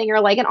or something,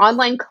 or like an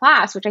online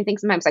class, which I think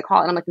sometimes I call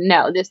it. And I'm like,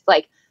 no, this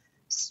like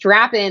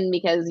strap in,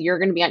 because you're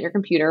going to be on your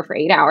computer for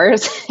 8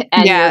 hours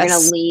and you're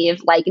going to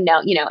leave like, no,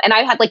 and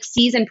I had like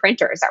seasoned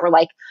printers that were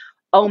like,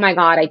 oh my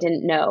God, I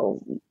didn't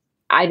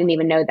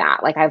even know that.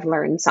 Like I've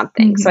learned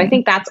something. So I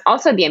think that's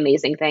also the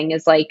amazing thing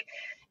is like,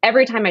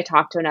 every time I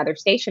talk to another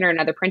station or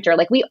another printer,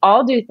 like we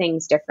all do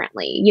things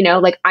differently.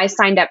 Like I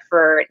signed up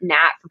for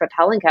Nat for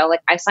Patel & Co.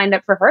 Like I signed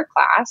up for her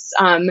class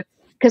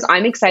because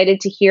I'm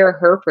excited to hear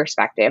her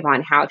perspective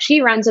on how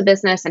she runs a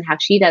business and how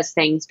she does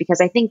things.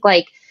 Because I think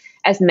like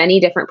as many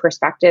different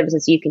perspectives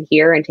as you can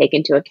hear and take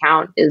into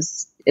account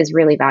is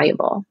really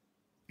valuable.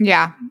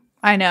 Yeah,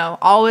 I know.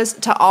 Always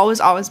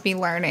be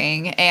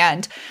learning.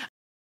 And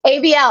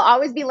ABL,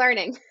 always be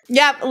learning.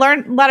 Yeah,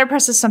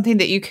 Letterpress is something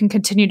that you can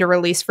continue to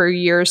release for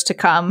years to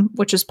come,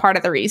 which is part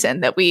of the reason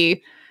that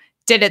we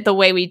did it the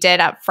way we did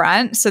up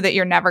front, so that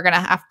you're never going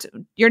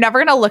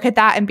to look at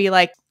that and be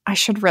like, I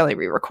should really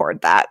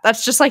re-record that.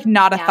 That's just like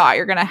not a thought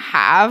you're going to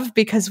have,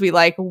 because we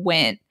like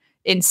went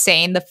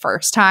insane the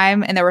first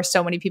time. And there were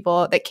so many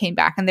people that came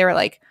back and they were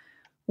like,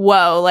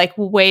 whoa, like,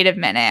 wait a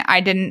minute. I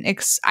didn't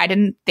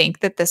think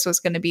that this was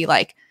going to be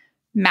like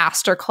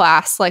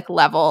masterclass like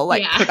level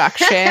like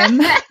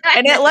production.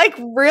 And it like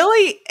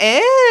really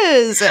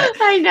is.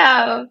 I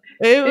know.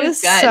 It was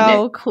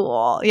so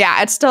cool.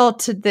 Yeah, it's still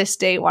to this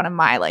day one of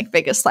my like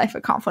biggest life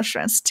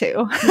accomplishments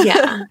too.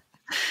 Yeah.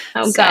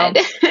 Oh, so,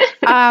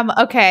 good.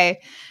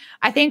 Okay.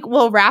 I think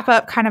we'll wrap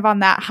up kind of on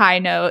that high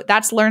note.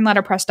 That's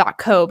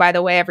learnletterpress.co, by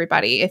the way,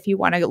 everybody, if you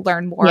want to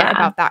learn more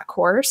about that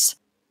course.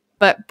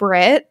 But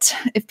Britt,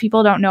 if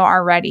people don't know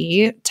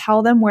already,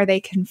 tell them where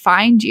they can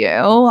find you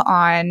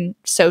on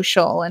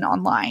social and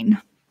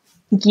online.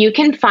 You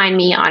can find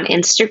me on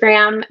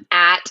Instagram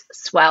at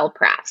Swell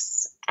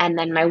Press. And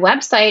then my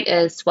website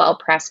is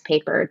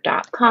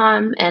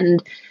swellpresspaper.com.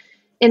 And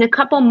in a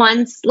couple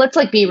months, let's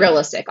like be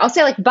realistic. I'll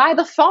say like by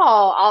the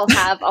fall, I'll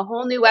have a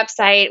whole new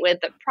website with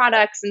the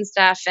products and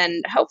stuff,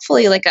 and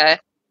hopefully like a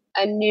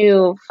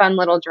new fun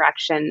little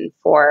direction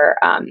for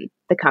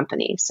the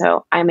company.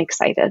 So I'm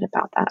excited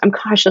about that. I'm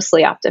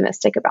cautiously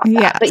optimistic about that.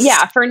 Yes. But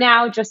yeah, for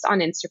now, just on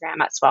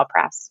Instagram at Swell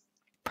Press.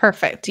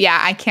 Perfect. Yeah,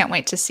 I can't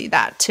wait to see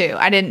that too.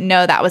 I didn't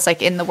know that was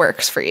like in the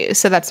works for you.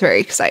 So that's very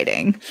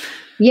exciting.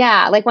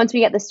 Yeah, like once we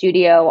get the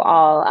studio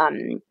all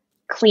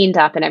cleaned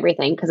up and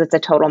everything, because it's a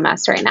total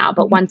mess right now.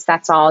 But once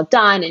that's all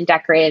done and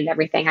decorated and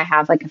everything, I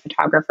have like a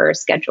photographer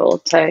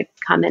scheduled to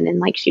come in and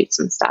like shoot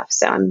some stuff.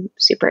 So I'm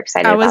super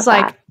excited about that. I was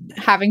like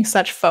having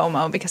such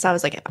FOMO, because I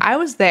was like, if I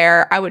was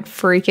there, I would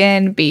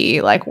freaking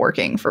be like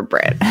working for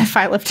Britt if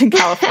I lived in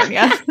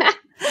California.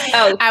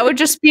 I would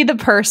just be the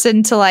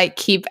person to like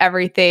keep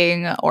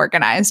everything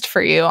organized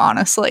for you,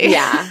 honestly.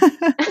 Yeah.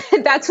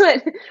 That's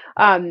what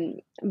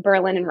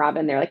Berlin and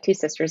Robin, they're like 2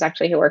 sisters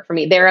actually who work for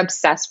me. They're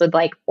obsessed with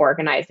like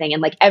organizing,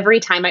 and like every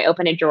time I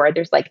open a drawer,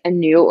 there's like a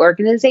new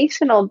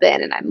organizational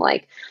bin, and I'm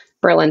like,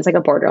 Berlin's like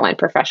a borderline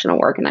professional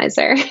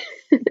organizer.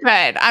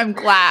 Right. I'm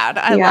glad.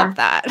 I love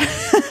that.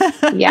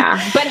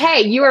 Yeah. But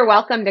hey, you are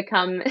welcome to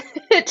come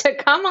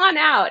on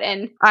out.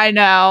 And I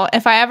know,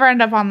 if I ever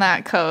end up on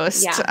that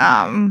coast,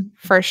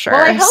 for sure.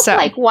 Well, I hope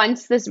like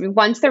once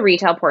the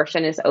retail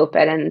portion is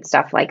open and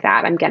stuff like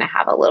that, I'm going to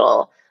have a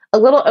little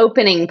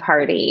opening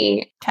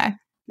party. Okay.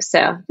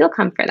 So you'll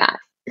come for that.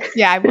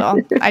 Yeah, I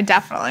will. I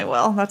definitely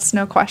will. That's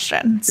no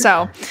question.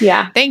 So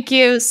yeah, thank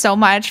you so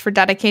much for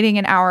dedicating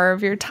an hour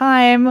of your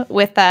time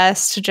with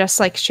us to just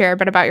like share a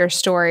bit about your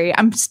story.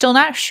 I'm still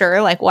not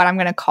sure like what I'm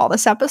going to call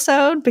this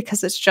episode,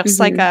 because it's just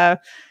like a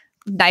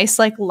nice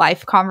like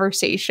life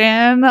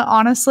conversation,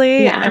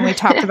 honestly. Yeah. And we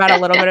talked about a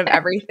little bit of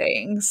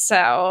everything.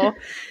 So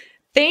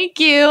thank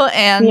you.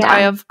 And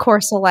I, of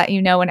course, will let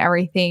you know when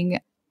everything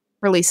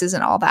releases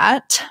and all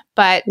that.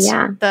 But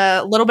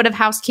the little bit of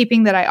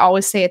housekeeping that I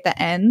always say at the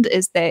end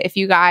is that if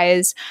you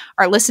guys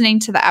are listening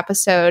to the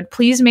episode,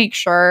 please make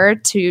sure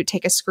to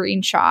take a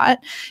screenshot.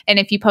 And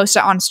if you post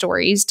it on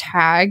stories,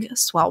 tag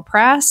Swell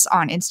Press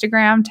on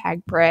Instagram,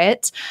 tag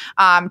Britt,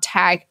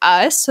 tag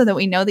us so that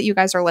we know that you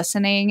guys are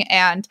listening,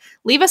 and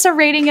leave us a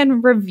rating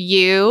and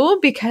review,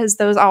 because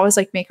those always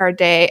like make our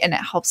day, and it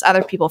helps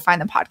other people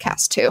find the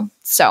podcast too.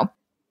 So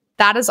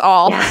that is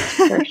all. Yeah,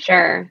 for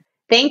sure.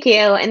 Thank you.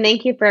 And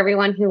thank you for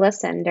everyone who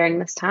listened during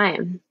this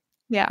time.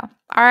 Yeah.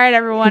 All right,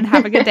 everyone.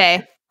 Have a good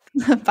day.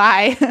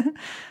 Bye.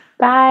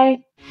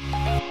 Bye.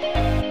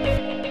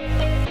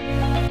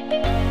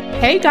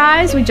 Hey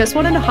guys, we just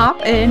wanted to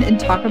hop in and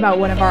talk about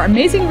one of our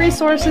amazing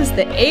resources,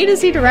 the A to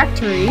Z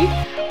directory.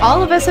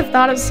 All of us have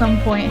thought at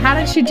some point, how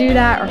did she do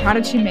that, or how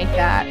did she make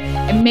that?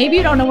 And maybe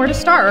you don't know where to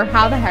start or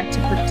how the heck to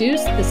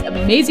produce this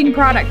amazing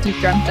product you've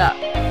dreamt up.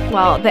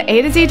 Well, the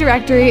A to Z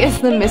directory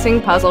is the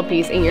missing puzzle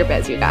piece in your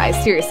biz, you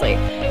guys. Seriously.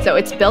 So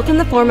it's built in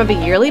the form of a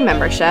yearly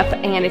membership,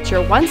 and it's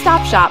your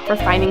one-stop shop for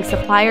finding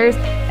suppliers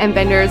and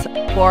vendors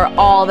for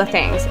all the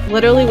things.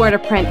 Literally where to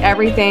print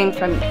everything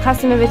from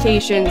custom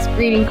invitations,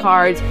 greeting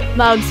cards,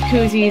 mugs,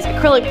 koozies,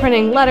 acrylic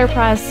printing,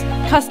 letterpress,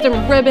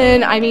 custom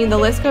ribbon. I mean, the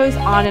list goes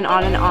on and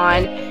on and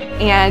on.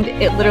 And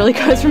it literally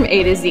goes from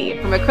A to Z.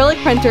 From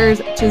acrylic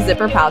printers to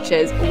zipper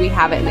pouches, we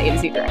have it in the A to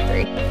Z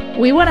directory.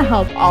 We want to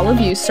help all of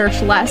you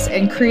search less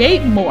and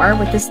create more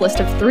with this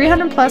list of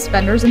 300 plus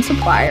vendors and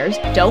suppliers.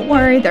 Don't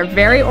worry, they're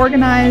very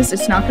organized.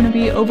 It's not going to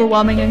be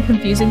overwhelming and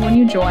confusing when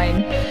you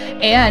join.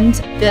 And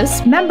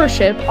this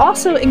membership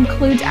also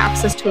includes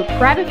access to a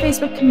private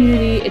Facebook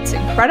community. It's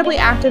incredibly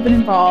active and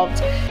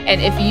involved.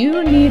 And if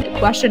you need a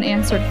question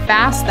answered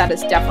fast, that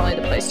is definitely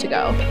the place to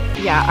go.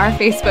 Yeah, our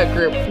Facebook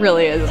group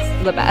really is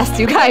the best.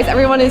 You guys,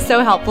 everyone is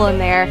so helpful in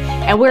there.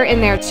 And we're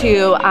in there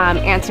too,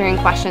 answering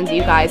questions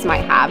you guys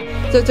might have.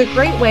 So it's a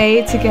great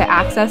way to get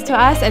access to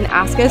us and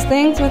ask us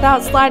things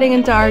without sliding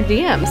into our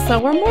DMs. So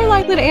we're more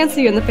likely to answer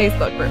you in the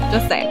Facebook group,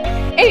 just saying.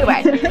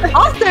 Anyway,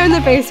 also in the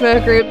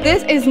Facebook group,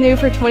 this is new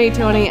for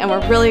 2020 and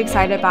we're really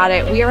excited about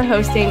it. We are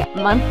hosting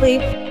monthly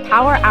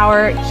Power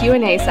Hour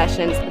Q&A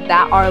sessions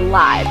that are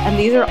live, and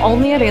these are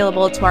only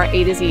available to our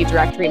A to Z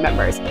directory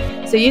members.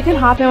 So you can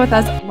hop in with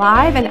us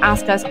live and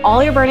ask us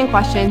all your burning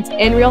questions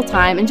in real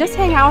time and just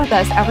hang out with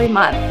us every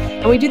month.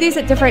 And we do these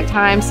at different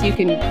times so you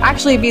can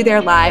actually be there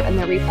live, and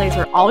the replays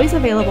are always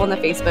available in the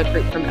Facebook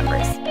group for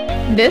members.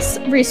 This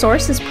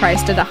resource is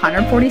priced at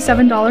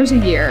 $147 a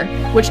year,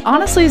 which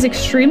honestly is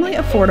extremely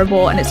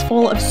affordable and is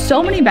full of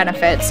so many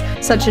benefits,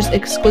 such as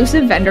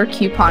exclusive vendor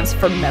coupons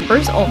for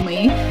members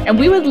only. And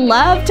we would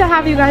love to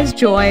have you guys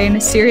join.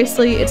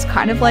 Seriously, it's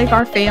kind of like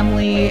our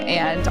family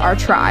and our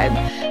tribe.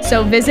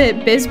 So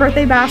visit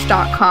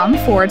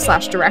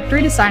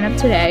bizbirthdaybash.com/directory to sign up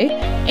today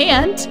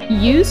and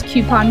use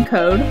coupon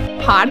code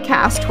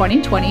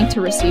podcast2020 to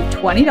receive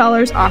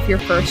 $20 off your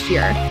first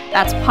year.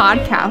 That's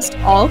podcast,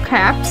 all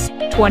caps,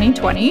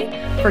 2020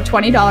 for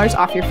 $20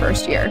 off your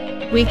first year.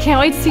 We can't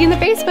wait to see you in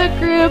the Facebook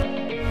group.